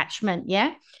Yeah. detachment.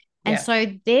 Yeah. And Yeah. so,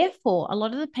 therefore, a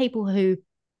lot of the people who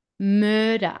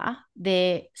murder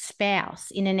their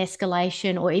spouse in an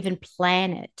escalation or even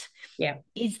plan it Yeah.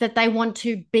 is that they want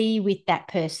to be with that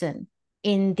person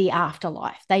in the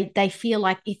afterlife. They feel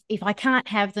like if I can't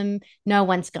have them, no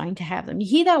one's going to have them. You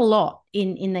hear that a lot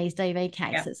in these DV Yeah.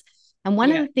 cases. And one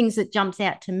of Yeah. the things that jumps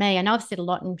out to me, I know I've said a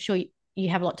lot, and I'm sure you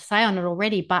have a lot to say on it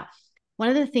already, but one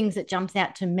of the things that jumps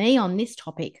out to me on this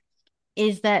topic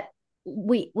is that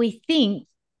we think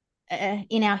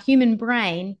in our human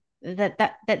brain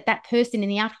that person in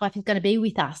the afterlife is going to be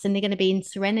with us and they're going to be in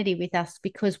serenity with us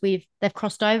because they've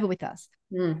crossed over with us.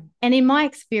 Mm. And in my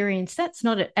experience, that's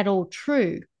not at all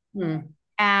true. Mm.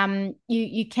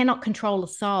 You cannot control a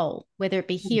soul, whether it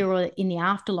be Mm. here or in the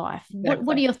afterlife. What are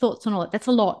Exactly. your thoughts on all that? That's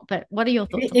a lot, but what are your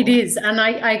thoughts on It all that? is. And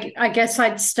I guess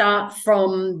I'd start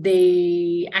from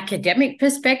the academic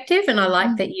perspective. And I like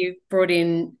Mm. that you've brought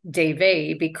in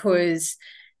DV because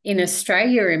in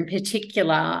Australia in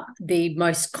particular, the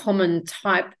most common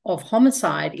type of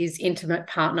homicide is intimate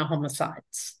partner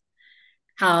homicides.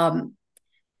 Um,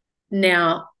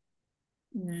 Now,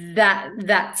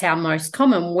 that's our most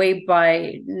common. We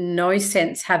by no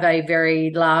sense have a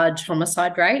very large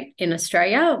homicide rate in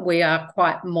Australia. We are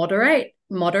quite moderate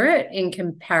in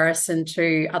comparison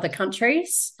to other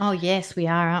countries. Oh, yes, we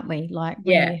are, aren't we? Like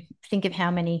when Yeah. you think of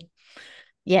how many,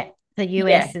 yeah, the Yeah.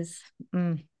 US is.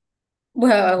 Mm.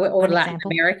 Well, or one Latin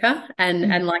example. America,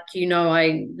 and like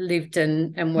I lived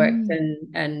and worked Mm.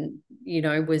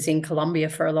 and was in Colombia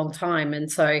for a long time, and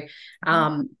so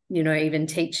even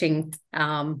teaching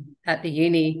at the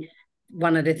uni,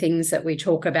 one of the things that we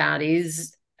talk about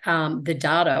is the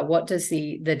data. What does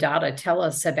the data tell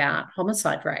us about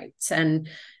homicide rates? And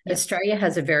Yep. Australia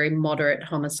has a very moderate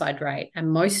homicide rate,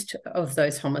 and most of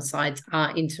those homicides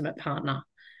are intimate partner.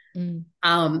 Mm.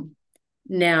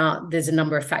 Now, there's a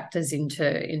number of factors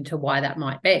into why that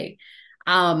might be.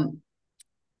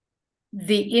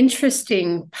 The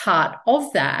interesting part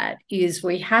of that is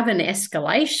we have an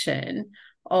escalation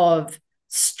of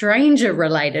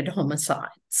stranger-related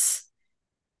homicides,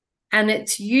 and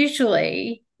it's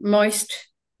usually most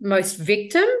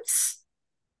victims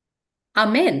are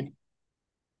men,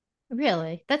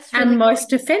 Really? That's and really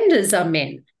most offenders are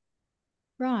men,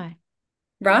 right.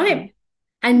 right? Okay.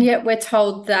 And yet we're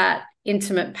told that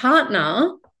intimate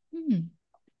partner Mm.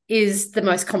 is the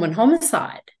most common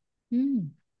homicide. Mm.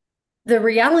 The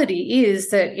reality is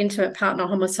that intimate partner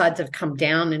homicides have come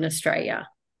down in Australia.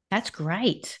 That's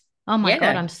great. Oh my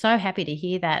God, Yeah, I'm so happy to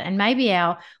hear that. And maybe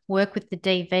our work with the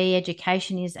DV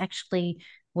education is actually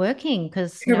working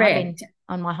because, I've been correct.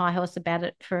 on my high horse about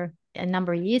it for a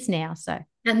number of years now. So,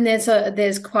 And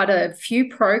there's quite a few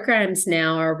programs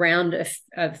now around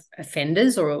of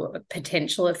offenders or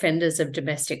potential offenders of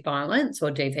domestic violence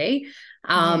or DV,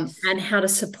 yes. and how to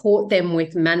support them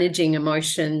with managing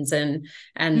emotions and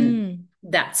Mm.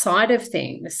 that side of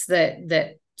things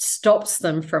that stops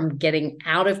them from getting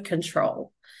out of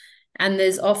control. And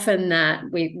there's often that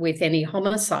with any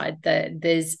homicide that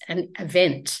there's an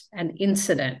event, an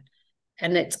incident,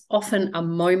 and it's often a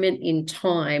moment in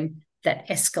time that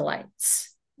escalates.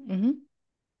 Mm-hmm.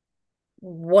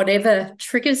 Whatever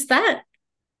triggers that,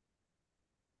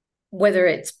 whether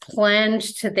it's planned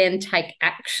to then take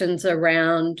actions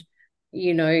around,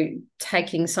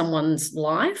 taking someone's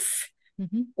life,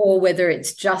 Mm-hmm. or whether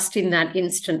it's just in that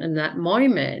instant and that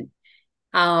moment,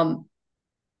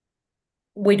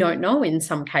 we don't know in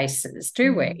some cases,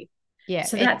 do Mm. we? Yeah,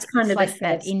 So that's kind it's of the like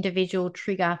that first. individual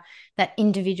trigger, that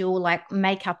individual like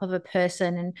makeup of a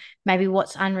person, and maybe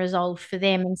what's unresolved for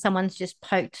them, and someone's just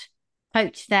poked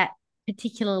that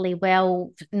particularly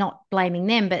well, not blaming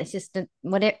them, but it's just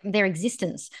whatever their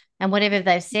existence and whatever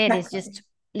they've said is Exactly. just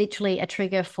literally a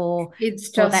trigger It's for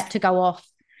that just to go off.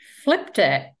 flipped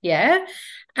it, yeah.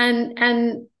 And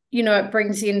it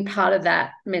brings in part of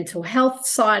that mental health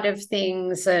side of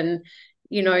things, and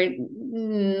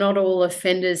not all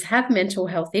offenders have mental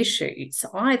health issues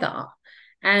either,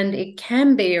 and it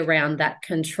can be around that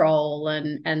control,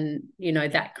 and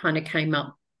that kind of came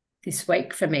up this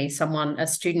week for me. A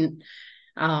student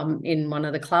in one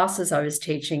of the classes I was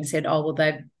teaching said, oh,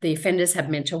 well, the offenders have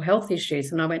mental health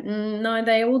issues, and I went, no,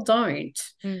 they all don't.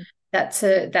 Mm. That's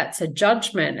a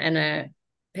judgment and a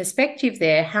perspective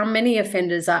there. How many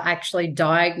offenders are actually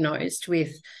diagnosed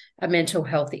with a mental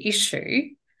health issue?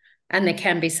 And there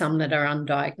can be some that are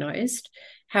undiagnosed.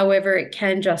 However, it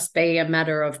can just be a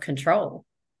matter of control.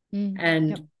 Mm.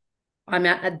 Yep.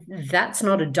 And that's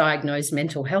not a diagnosed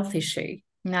mental health issue.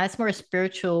 No, it's more a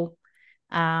spiritual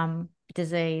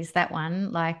disease, that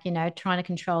one, like, trying to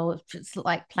control, it's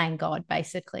like playing God,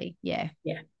 basically. Yeah.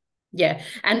 Yeah. Yeah.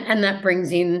 And that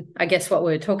brings in, I guess, what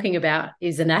we're talking about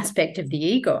is an aspect of the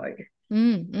ego,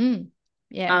 Mm, mm.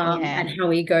 Yeah, yeah. and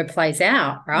how ego plays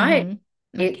out, right?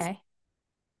 Mm-hmm. It's Okay,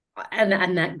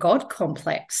 and that God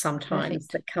complex sometimes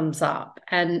perfect. that comes up.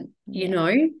 And Yeah,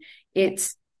 yeah,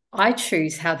 it's I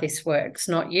choose how this works,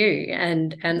 not you.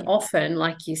 And yeah. often,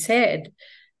 like you said,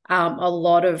 a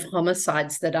lot of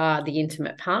homicides that are the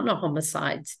intimate partner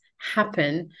homicides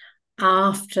happen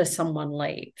after someone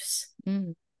leaves.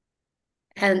 Mm,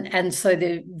 And so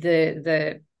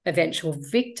the eventual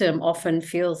victim often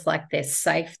feels like they're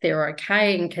safe, they're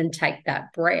okay, and can take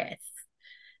that breath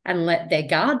and let their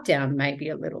guard down maybe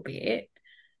a little bit.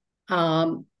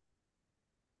 Um,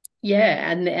 yeah,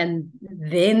 and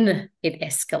then it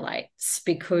escalates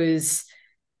because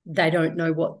they don't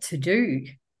know what to do.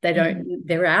 mm-hmm.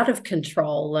 They're out of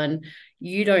control, and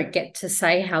you don't get to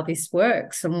say how this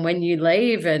works and when you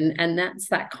leave, and that's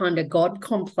that kind of God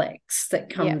complex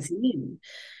that Yeah, comes in,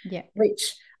 yeah.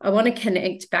 which I want to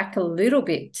connect back a little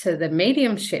bit to the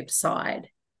mediumship side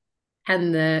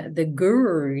and the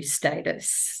guru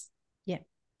status Yeah.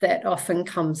 that often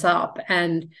comes up,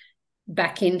 and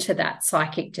back into that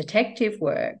psychic detective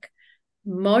work.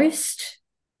 Most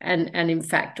and in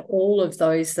fact all of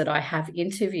those that I have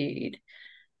interviewed,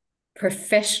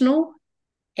 professional,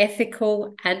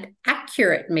 ethical, and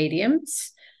accurate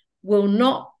mediums will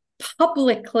not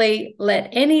publicly let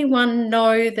anyone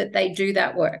know that they do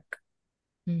that work.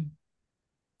 Mm.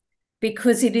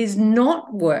 because it is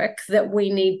not work that we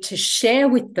need to share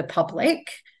with the public.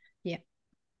 Yeah.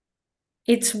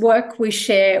 It's work we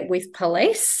share with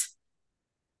police,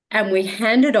 and we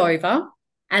hand it over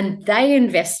and they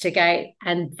investigate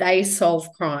and they solve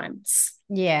crimes.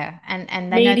 Yeah. And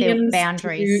they know their Mediums do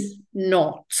boundaries.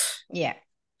 not. Yeah.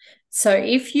 So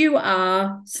if you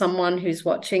are someone who's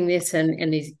watching this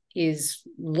and is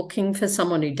looking for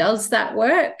someone who does that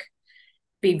work,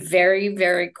 be very,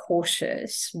 very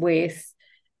cautious with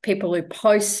people who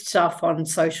post stuff on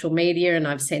social media. And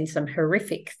I've seen some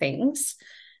horrific things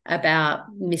about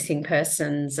missing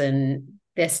persons and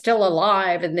they're still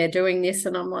alive and they're doing this.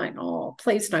 And I'm like, oh,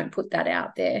 please don't put that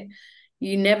out there.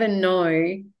 You never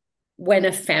know when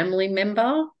a family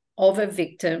member of a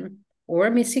victim or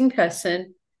a missing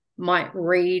person might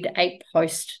read a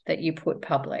post that you put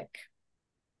public.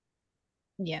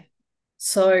 Yeah.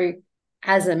 So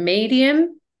as a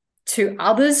medium, to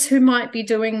others who might be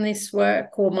doing this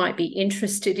work or might be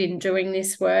interested in doing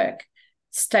this work,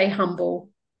 stay humble.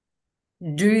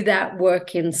 Do that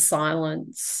work in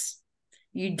silence.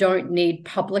 You don't need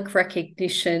public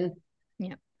recognition.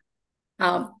 Yeah.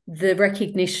 The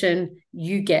recognition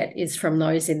you get is from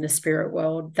those in the spirit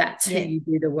world. That's who you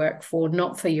do the work for,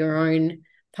 not for your own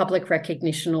public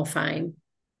recognition or fame.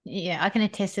 Yeah, I can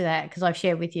attest to that because I've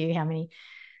shared with you how many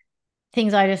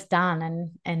things I just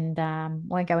done and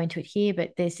won't go into it here,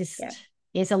 but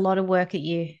there's a lot of work that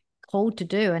you're called to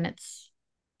do, and it's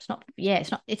not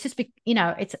it's just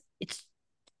it's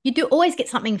you do always get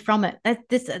something from it.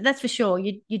 That's for sure.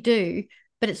 You do,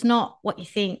 but it's not what you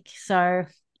think. So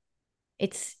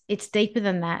it's deeper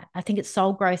than that. I think it's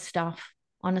soul growth stuff,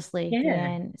 honestly. Yeah.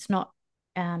 And it's not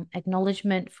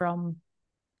acknowledgement from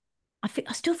I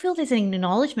still feel there's an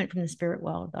acknowledgement from the spirit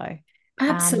world though.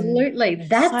 Absolutely.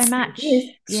 That's so much. the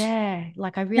gift. Yeah,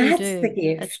 like I really That's do. the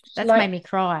gift. That's made me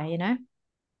cry, you know?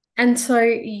 And so,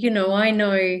 I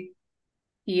know,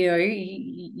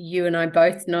 you and I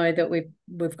both know that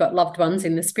we've got loved ones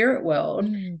in the spirit world.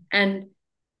 And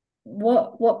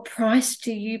what price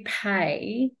do you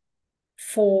pay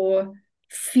for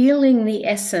feeling the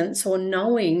essence or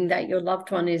knowing that your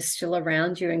loved one is still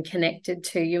around you and connected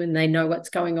to you and they know what's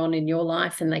going on in your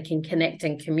life and they can connect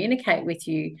and communicate with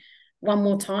you one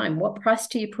more time? What price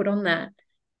do you put on that?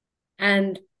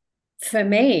 And for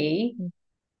me,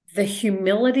 the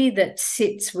humility that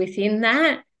sits within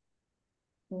that,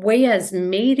 we as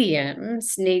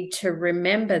mediums need to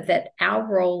remember that our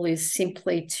role is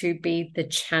simply to be the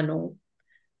channel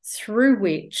through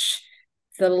which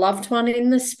the loved one in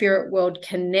the spirit world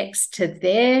connects to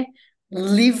their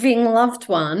living loved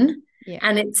one. Yeah.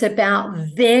 And it's about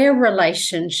their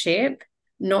relationship,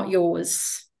 not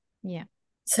yours. Yeah.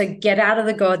 So get out of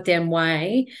the goddamn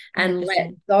way and 100%. let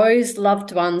those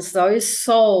loved ones, those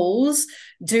souls,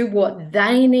 do what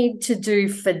they need to do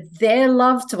for their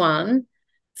loved one,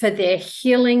 for their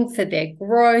healing, for their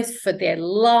growth, for their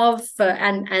love,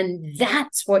 and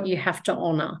that's what you have to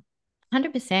honor.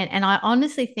 100%. And I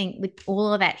honestly think with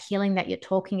all of that healing that you're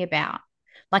talking about,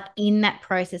 like in that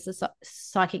process of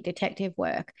psychic detective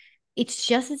work, it's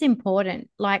just as important.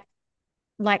 Like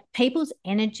people's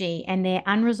energy and their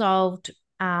unresolved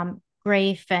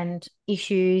grief and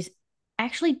issues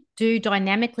actually do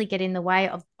dynamically get in the way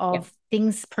of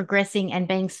things progressing and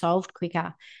being solved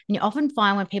quicker. And you often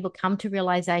find when people come to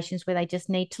realizations where they just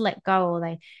need to let go, or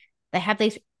they have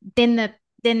these, then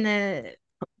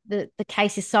the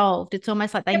case is solved. It's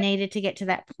almost like they needed to get to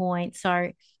that point.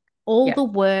 So all the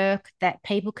work that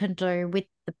people can do with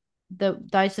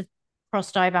those who've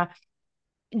crossed over,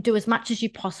 do as much as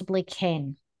you possibly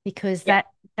can, because that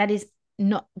is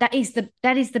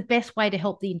the best way to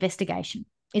help the investigation,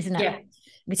 isn't it? Yeah.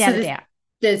 Without a doubt.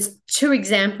 There's two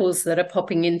examples that are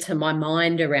popping into my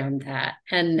mind around that.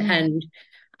 And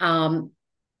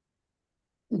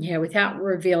without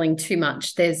revealing too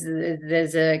much, there's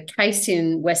a case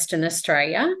in Western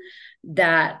Australia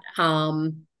that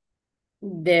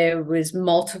there was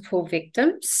multiple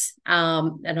victims,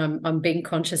 and I'm being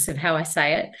conscious of how I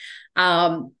say it,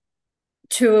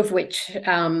 two of which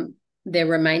their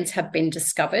remains have been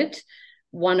discovered,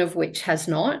 one of which has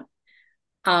not.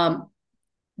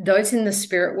 Those in the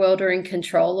spirit world are in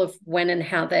control of when and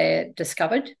how they're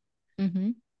discovered.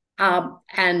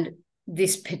 And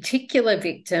this particular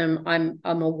victim, I'm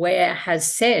aware,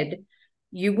 has said,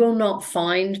 "You will not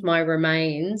find my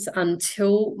remains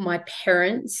until my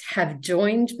parents have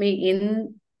joined me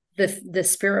in the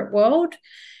spirit world,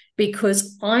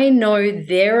 because I know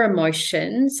their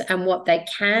emotions and what they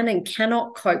can and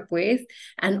cannot cope with.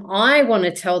 And I want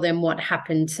to tell them what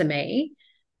happened to me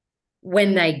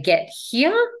when they get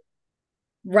here,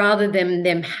 rather than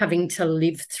them having to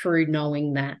live through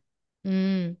knowing that."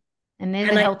 Mm. And there's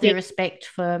a And I healthy think, respect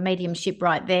for mediumship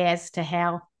right there as to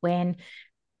how, when,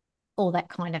 all that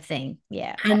kind of thing.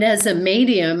 Yeah. and as a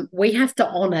medium, we have to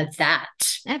honor that.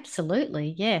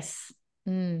 Absolutely. Yes.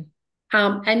 Mm.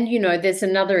 And, there's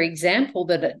another example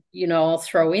that, I'll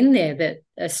throw in there that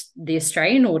the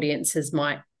Australian audiences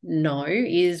might know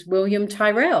is William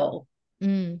Tyrrell.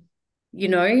 Mm.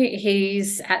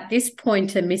 He's at this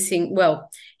point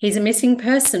he's a missing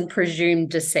person, presumed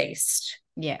deceased.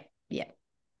 Yeah. Yeah.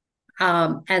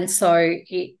 And so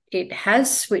it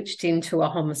has switched into a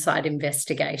homicide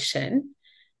investigation.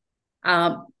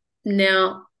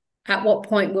 Now, at what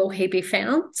point will he be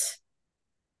found?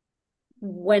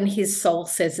 When his soul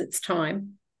says it's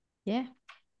time. Yeah.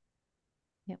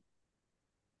 Yeah.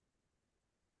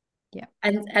 Yeah.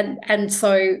 And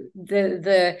so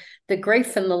the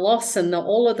grief and the loss and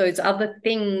all of those other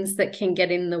things that can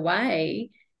get in the way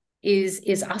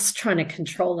is us trying to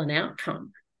control an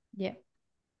outcome. Yeah.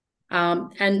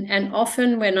 And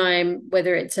often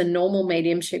whether it's a normal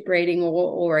mediumship reading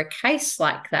or a case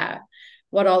like that,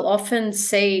 what I'll often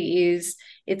see is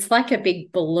it's like a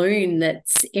big balloon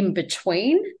that's in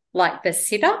between, like the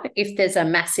sitter, if there's a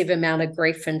massive amount of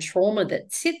grief and trauma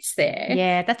that sits there.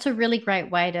 Yeah, that's a really great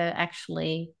way to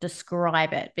actually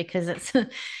describe it, because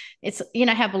it's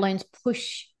how balloons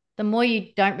push. The more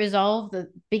you don't resolve,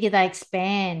 the bigger they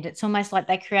expand. It's almost like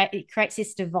it creates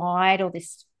this divide, or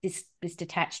this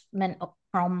detachment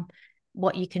from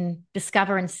what you can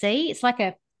discover and see. It's like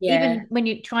even when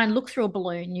you try and look through a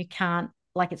balloon, you can't,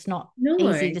 like, it's not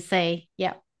easy to see.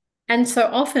 Yeah. And so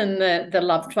often the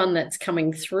loved one that's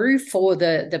coming through for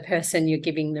the person you're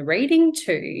giving the reading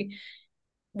to,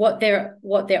 what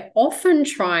they're often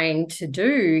trying to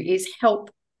do is help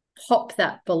pop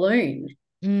that balloon.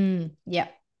 Yeah.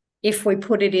 If we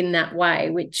put it in that way,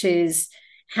 which is,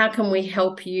 how can we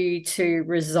help you to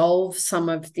resolve some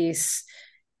of this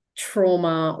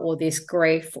trauma or this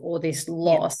grief or this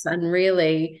loss? Yeah. And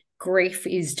really, grief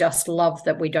is just love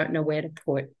that we don't know where to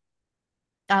put.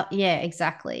 Yeah,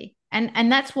 exactly.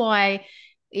 And that's why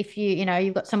if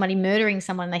you've got somebody murdering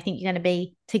someone, they think you're going to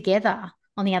be together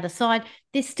on the other side,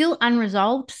 there's still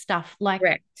unresolved stuff, like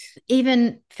Correct.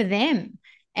 Even for them.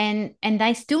 And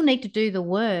they still need to do the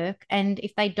work. And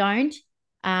if they don't,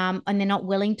 and they're not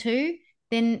willing to,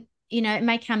 then it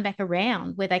may come back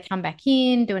around, where they come back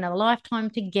in, do another lifetime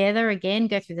together again,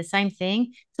 go through the same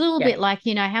thing. It's a little bit like,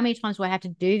 how many times do I have to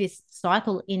do this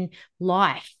cycle in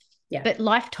life? Yeah. But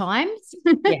lifetimes.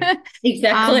 Yeah,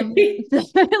 exactly.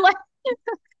 Like,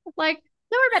 don't worry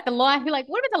about the life. You're like,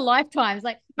 what about the lifetimes?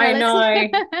 Like, I know.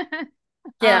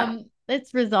 Yeah.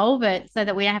 Let's resolve it so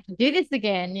that we don't have to do this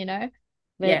again,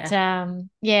 But it's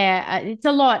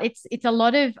a lot. It's a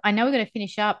lot of, I know we're going to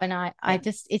finish up, and I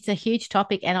just, it's a huge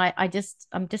topic, and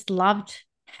I'm just loved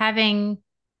having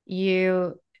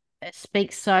you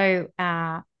speak so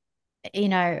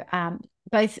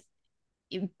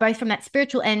both from that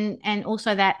spiritual and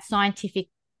also that scientific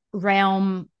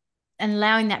realm, and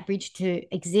allowing that bridge to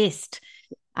exist.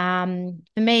 For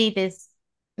me, there's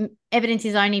evidence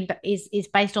is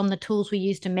based on the tools we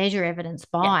use to measure evidence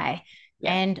by.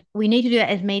 Yeah. And we need to do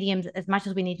that as mediums as much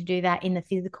as we need to do that in the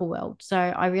physical world. So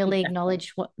I really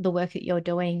acknowledge the work that you're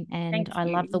doing, and I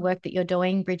love the work that you're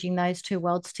doing, bridging those two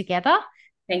worlds together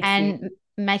and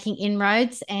making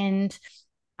inroads. And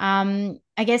I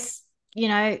guess,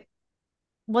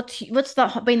 what's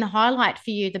been the highlight for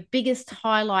you, the biggest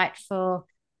highlight for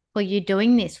you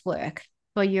doing this work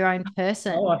for your own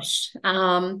person? Gosh,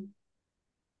 I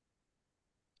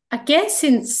guess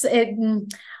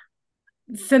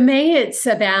for me, it's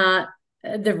about,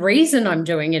 the reason I'm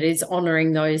doing it is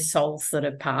honoring those souls that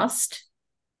have passed.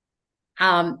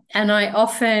 And I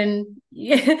often,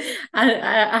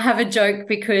 I have a joke,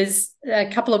 because a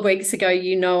couple of weeks ago,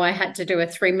 I had to do a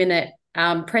 3-minute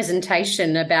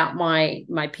presentation about my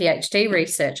PhD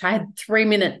research. I had 3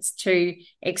 minutes to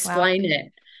explain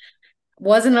it.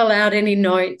 Wasn't allowed any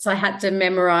notes. I had to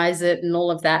memorize it and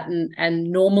all of that.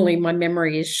 And normally my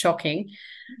memory is shocking.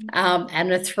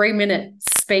 And a 3-minute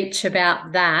speech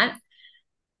about that.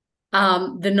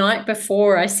 The night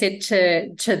before, I said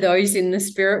to those in the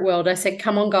spirit world, I said,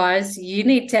 come on, guys, you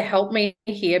need to help me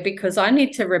here, because I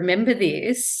need to remember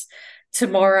this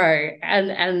tomorrow.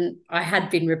 And I had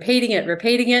been repeating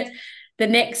it. The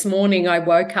next morning I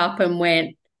woke up and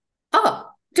went, oh,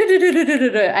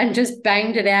 and just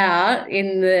banged it out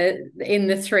in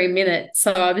the 3 minutes.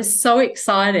 So I was so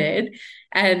excited.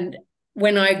 And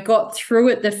when I got through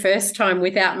it the first time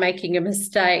without making a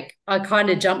mistake, I kind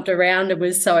of jumped around and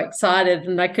was so excited,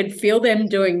 and I could feel them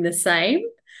doing the same.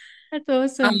 That's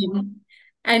awesome.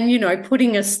 and, you know,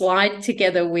 putting a slide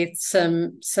together with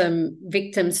some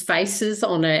victims' faces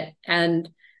on it. And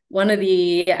one of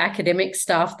the academic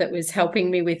staff that was helping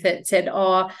me with it said,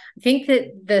 "Oh, I think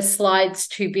that the slide's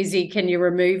too busy. Can you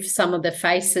remove some of the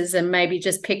faces and maybe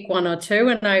just pick one or two?"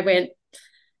 And I went,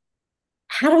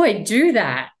 "How do I do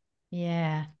that?"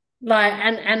 Yeah. Like,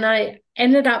 and I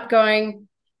ended up going,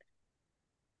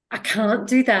 "I can't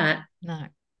do that." No.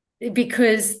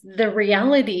 Because the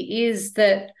reality is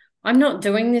that I'm not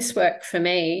doing this work for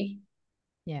me.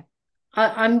 Yeah.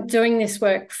 I'm doing this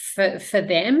work for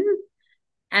them,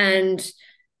 and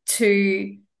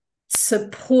to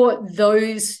support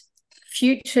those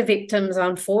future victims,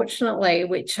 unfortunately,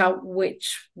 which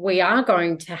we are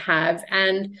going to have,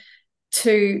 and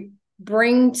to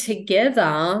bring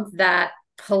together that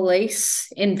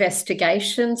police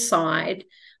investigation side,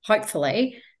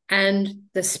 hopefully, and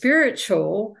the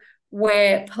spiritual,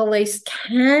 where police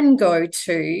can go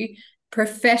to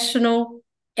professional,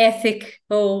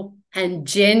 ethical, and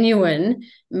genuine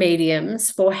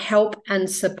mediums for help and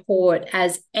support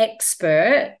as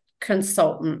expert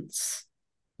consultants.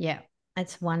 Yeah.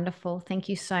 It's wonderful. Thank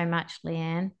you so much,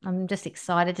 Leanne. I'm just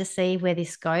excited to see where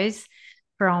this goes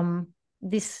from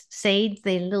this seeds,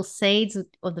 the little seeds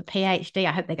of the PhD.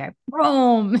 I hope they go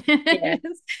boom. Yeah.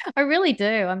 I really do.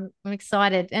 I'm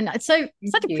excited. And it's so Thank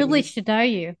such a you. privilege to know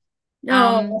you.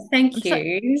 Oh, I'm thank so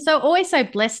you. always so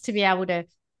blessed to be able to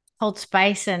hold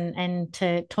space and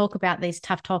to talk about these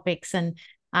tough topics and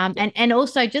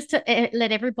also just to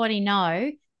let everybody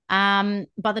know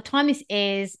by the time this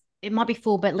airs it might be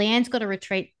full, but Leanne's got a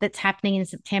retreat that's happening in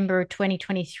September of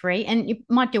 2023, and you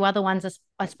might do other ones,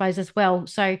 I suppose, as well.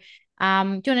 So, do you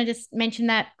want to just mention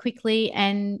that quickly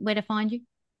and where to find you?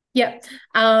 Yep.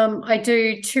 I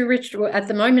do at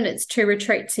the moment, it's 2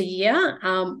 retreats a year.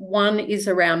 One is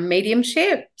around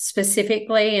mediumship,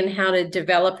 specifically, and how to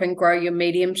develop and grow your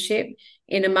mediumship,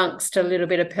 in amongst a little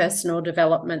bit of personal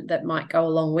development that might go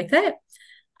along with it.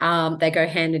 They go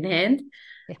hand in hand.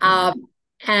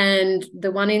 And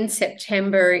the one in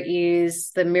September is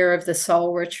the Mirror of the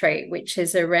Soul retreat, which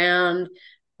is around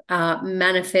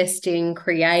manifesting,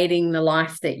 creating the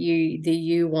life that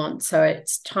you want. So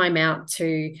it's time out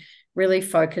to really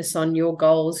focus on your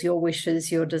goals, your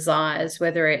wishes, your desires,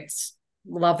 whether it's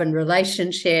love and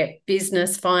relationship,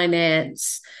 business,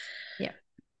 finance,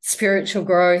 spiritual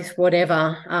growth,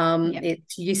 whatever.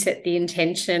 You set the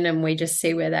intention and we just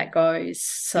see where that goes.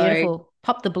 So beautiful.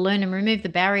 Pop the balloon and remove the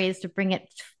barriers to bring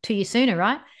it to you sooner,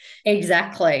 right?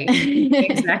 Exactly.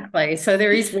 Exactly. So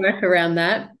there is work around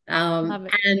that. And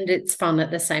it's fun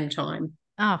at the same time.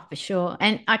 Oh, for sure.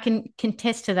 And I can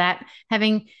contest to that,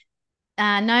 having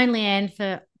known Leanne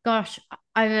for, gosh,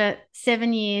 over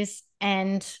 7 years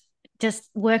and just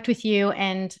worked with you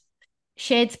and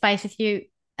shared space with you,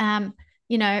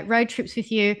 road trips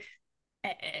with you.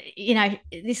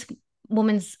 This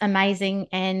woman's amazing.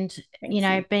 And,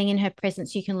 being in her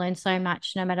presence, you can learn so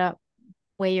much no matter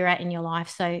where you're at in your life.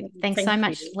 So thanks so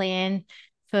much, Leanne,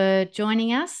 for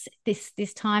joining us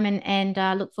this time and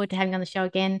look forward to having you on the show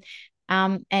again.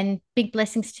 And big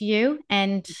blessings to you.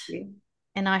 And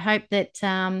I hope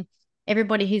that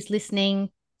everybody who's listening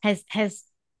has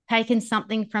taken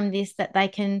something from this, that they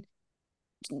can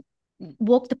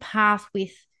walk the path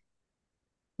with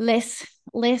less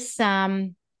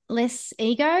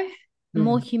ego,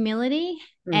 more humility,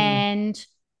 and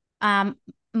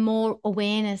more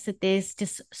awareness that there's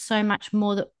just so much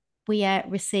more that we are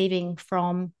receiving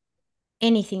from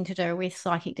anything to do with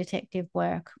psychic detective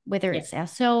work, whether it's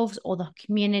ourselves or the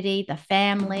community, the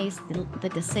families, the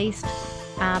deceased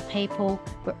people.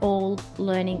 We're all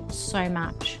learning so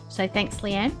much. So thanks,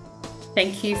 Leanne.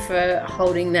 Thank you for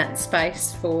holding that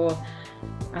space for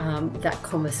that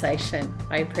conversation.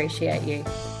 I appreciate you.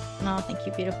 Oh, thank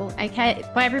you, beautiful. Okay,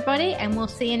 bye everybody, and we'll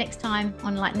see you next time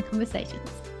on Enlightened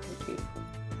Conversations.